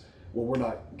Christians, well, we're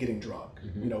not getting drunk.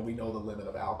 You know, we know the limit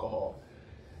of alcohol.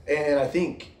 And I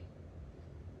think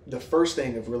the first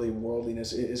thing of really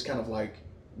worldliness is kind of like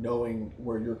knowing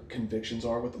where your convictions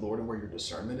are with the Lord and where your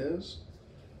discernment is.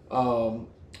 Now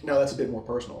that's a bit more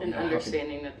personal. And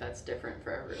understanding that that's different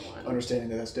for everyone. Understanding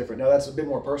that that's different. Now that's a bit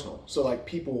more personal. So like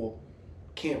people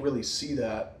can't really see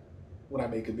that when I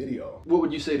make a video. What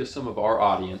would you say to some of our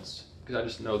audience? Because I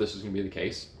just know this is going to be the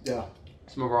case. Yeah.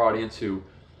 Some of our audience who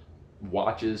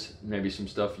watches maybe some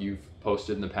stuff you've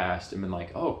posted in the past and been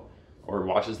like, oh, or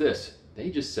watches this. They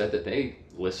just said that they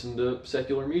listen to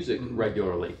secular music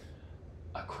regularly.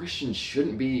 A Christian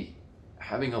shouldn't be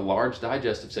having a large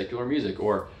digest of secular music.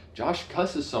 Or Josh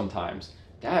cusses sometimes.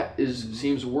 That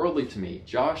seems worldly to me.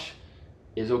 Josh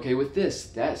is okay with this.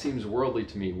 That seems worldly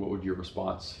to me. What would your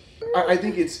response? I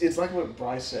think it's like what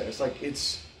Bryce said. It's like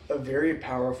it's a very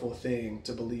powerful thing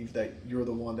to believe that you're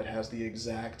the one that has the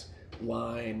exact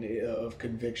line of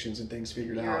convictions and things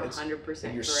figured out. You're 100%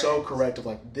 and you're correct. so correct of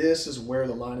like, this is where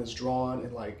the line is drawn,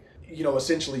 and like, you know,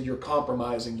 essentially you're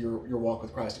compromising your walk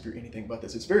with Christ if you're anything but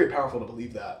this. It's very powerful to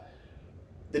believe that.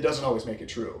 It doesn't always make it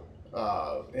true.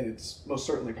 And it's most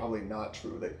certainly probably not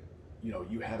true that, you know,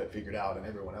 you have it figured out and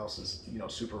everyone else is, you know,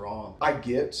 super wrong. I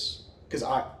get, because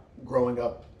growing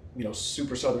up, you know,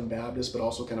 super Southern Baptist, but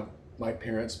also kind of my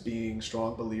parents being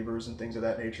strong believers and things of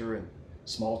that nature, and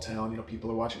small town, you know,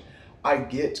 people are watching. I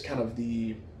get kind of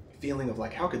the feeling of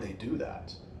like, how could they do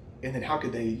that? And then how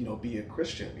could they, you know, be a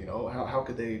Christian, you know? How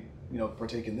could they, you know,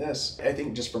 partake in this? I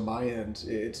think just from my end,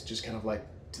 it's just kind of like,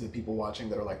 to the people watching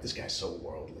that are like, this guy's so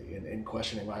worldly and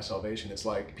questioning my salvation. It's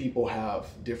like people have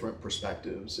different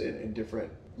perspectives and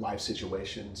different life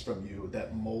situations from you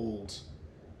that mold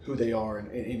who they are,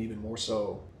 and even more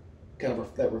so kind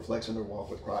of that reflects on their walk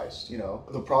with Christ. You know,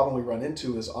 the problem we run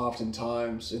into is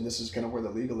oftentimes, and this is kind of where the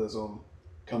legalism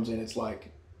comes in, it's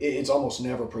like it's almost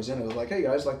never presented like, hey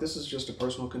guys, like, this is just a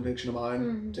personal conviction of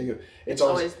mine. Take it. It's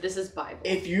always, this is Bible.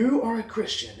 If you are a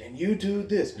Christian and you do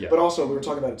this, but also we were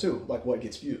talking about it too, like what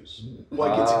gets views,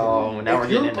 what gets. Oh, now we're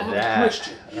getting into that.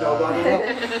 Christian, you know, blah,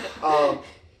 blah, blah.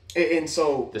 And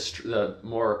so the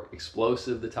more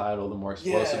explosive the title, the more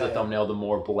explosive the thumbnail, the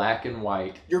more black and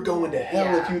white. You're going to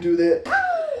hell if you do that.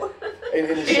 And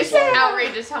it's like,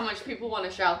 outrageous how much people want to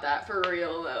shout that for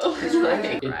real though.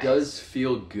 It does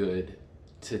feel good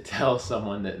to tell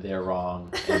someone that they're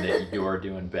wrong and that you're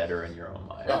doing better in your own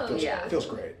life. Feels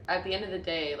great. At the end of the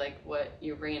day, like what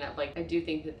you're bringing up, like I do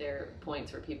think that there are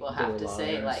points where people have to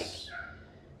say, like,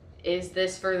 is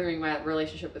this furthering my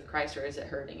relationship with Christ or is it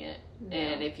hurting it? Yeah.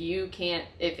 And if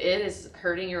it is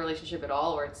hurting your relationship at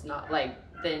all, or it's not, like,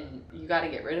 then you got to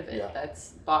get rid of it. Yeah.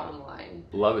 That's bottom line.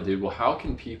 Love it, dude. Well, how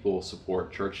can people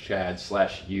support Church Chad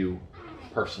 / you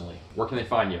personally? Where can they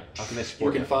find you? How can they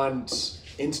support you? You can find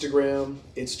Instagram,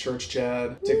 it's Church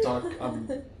Chad. TikTok,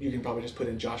 you can probably just put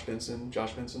in Josh Benson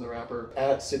the rapper,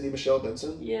 at Sydney Michelle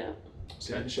Benson. Yeah.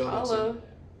 Sydney Michelle Benson.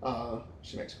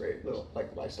 She makes great little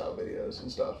like lifestyle videos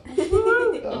and stuff.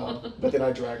 But then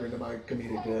I drag her into my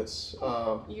comedic bits.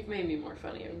 You've made me more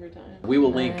funny over time. We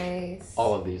will link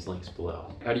all of these links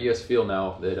below. How do you guys feel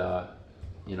now that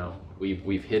you know,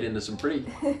 we've hit into some pretty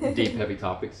deep, heavy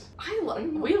topics?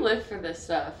 We live for this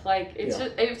stuff. Like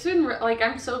it's been like,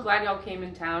 I'm so glad y'all came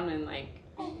in town, and like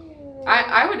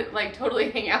I would like totally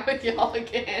hang out with y'all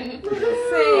again.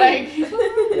 Like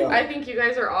I think you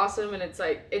guys are awesome, and it's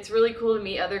like it's really cool to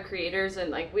meet other creators,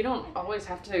 and like we don't always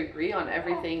have to agree on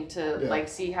everything to like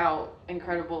see how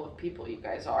incredible of people you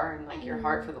guys are, and like your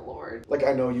heart for the Lord. Like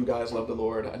I know you guys love the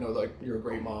Lord. I know like you're a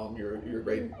great mom, you're a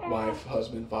great wife,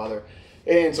 husband, father.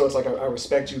 And so it's like I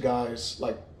respect you guys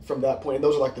like from that point, and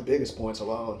those are like the biggest points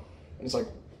alone. And it's like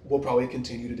we'll probably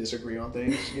continue to disagree on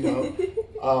things, you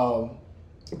know.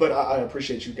 But I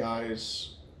appreciate you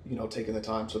guys, you know, taking the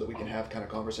time so that we can have kind of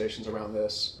conversations around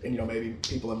this. And you know, maybe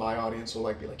people in my audience will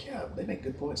like be like, yeah, they make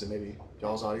good points, and maybe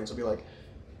y'all's audience will be like,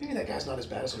 maybe that guy's not as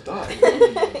bad as we thought.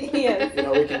 Yes. You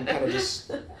know, we can kind of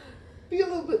just be a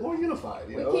little bit more unified.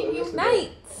 You know, we can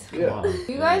unite. Yeah.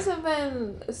 You guys have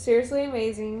been seriously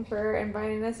amazing for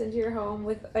inviting us into your home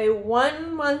with a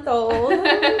 1-month-old.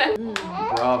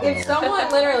 Bravo. If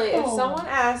someone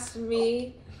asked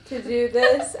me to do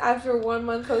this after 1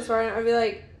 month postpartum, I'd be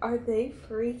like, are they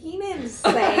freaking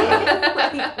insane?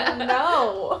 Like,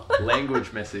 no.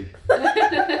 Language, Missy.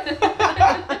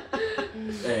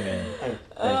 Amen.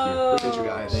 Thank you. Appreciate you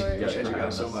guys. Appreciate you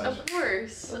guys so much. Of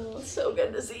course. So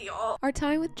good to see y'all. Our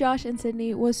time with Josh and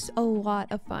Sydney was a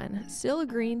lot of fun. Still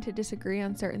agreeing to disagree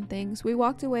on certain things, we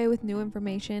walked away with new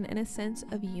information and a sense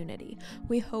of unity.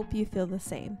 We hope you feel the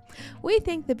same. We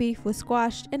think the beef was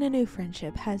squashed and a new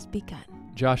friendship has begun.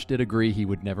 Josh did agree he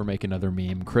would never make another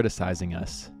meme criticizing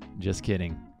us. Just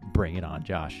kidding. Bring it on,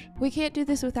 Josh. We can't do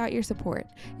this without your support.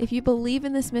 If you believe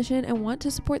in this mission and want to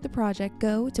support the project,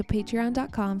 go to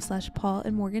patreon.com/Paul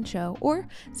and Morgan Show or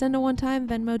send a one-time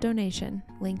Venmo donation.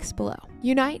 Links below.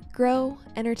 Unite, grow,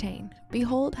 entertain.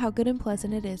 Behold how good and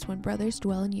pleasant it is when brothers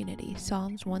dwell in unity.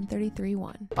 Psalms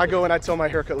 133:1. I go and I tell my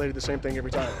haircut lady the same thing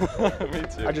every time. Me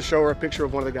too. I just show her a picture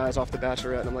of one of the guys off The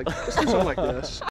Bachelorette, and I'm like, let's do something like this.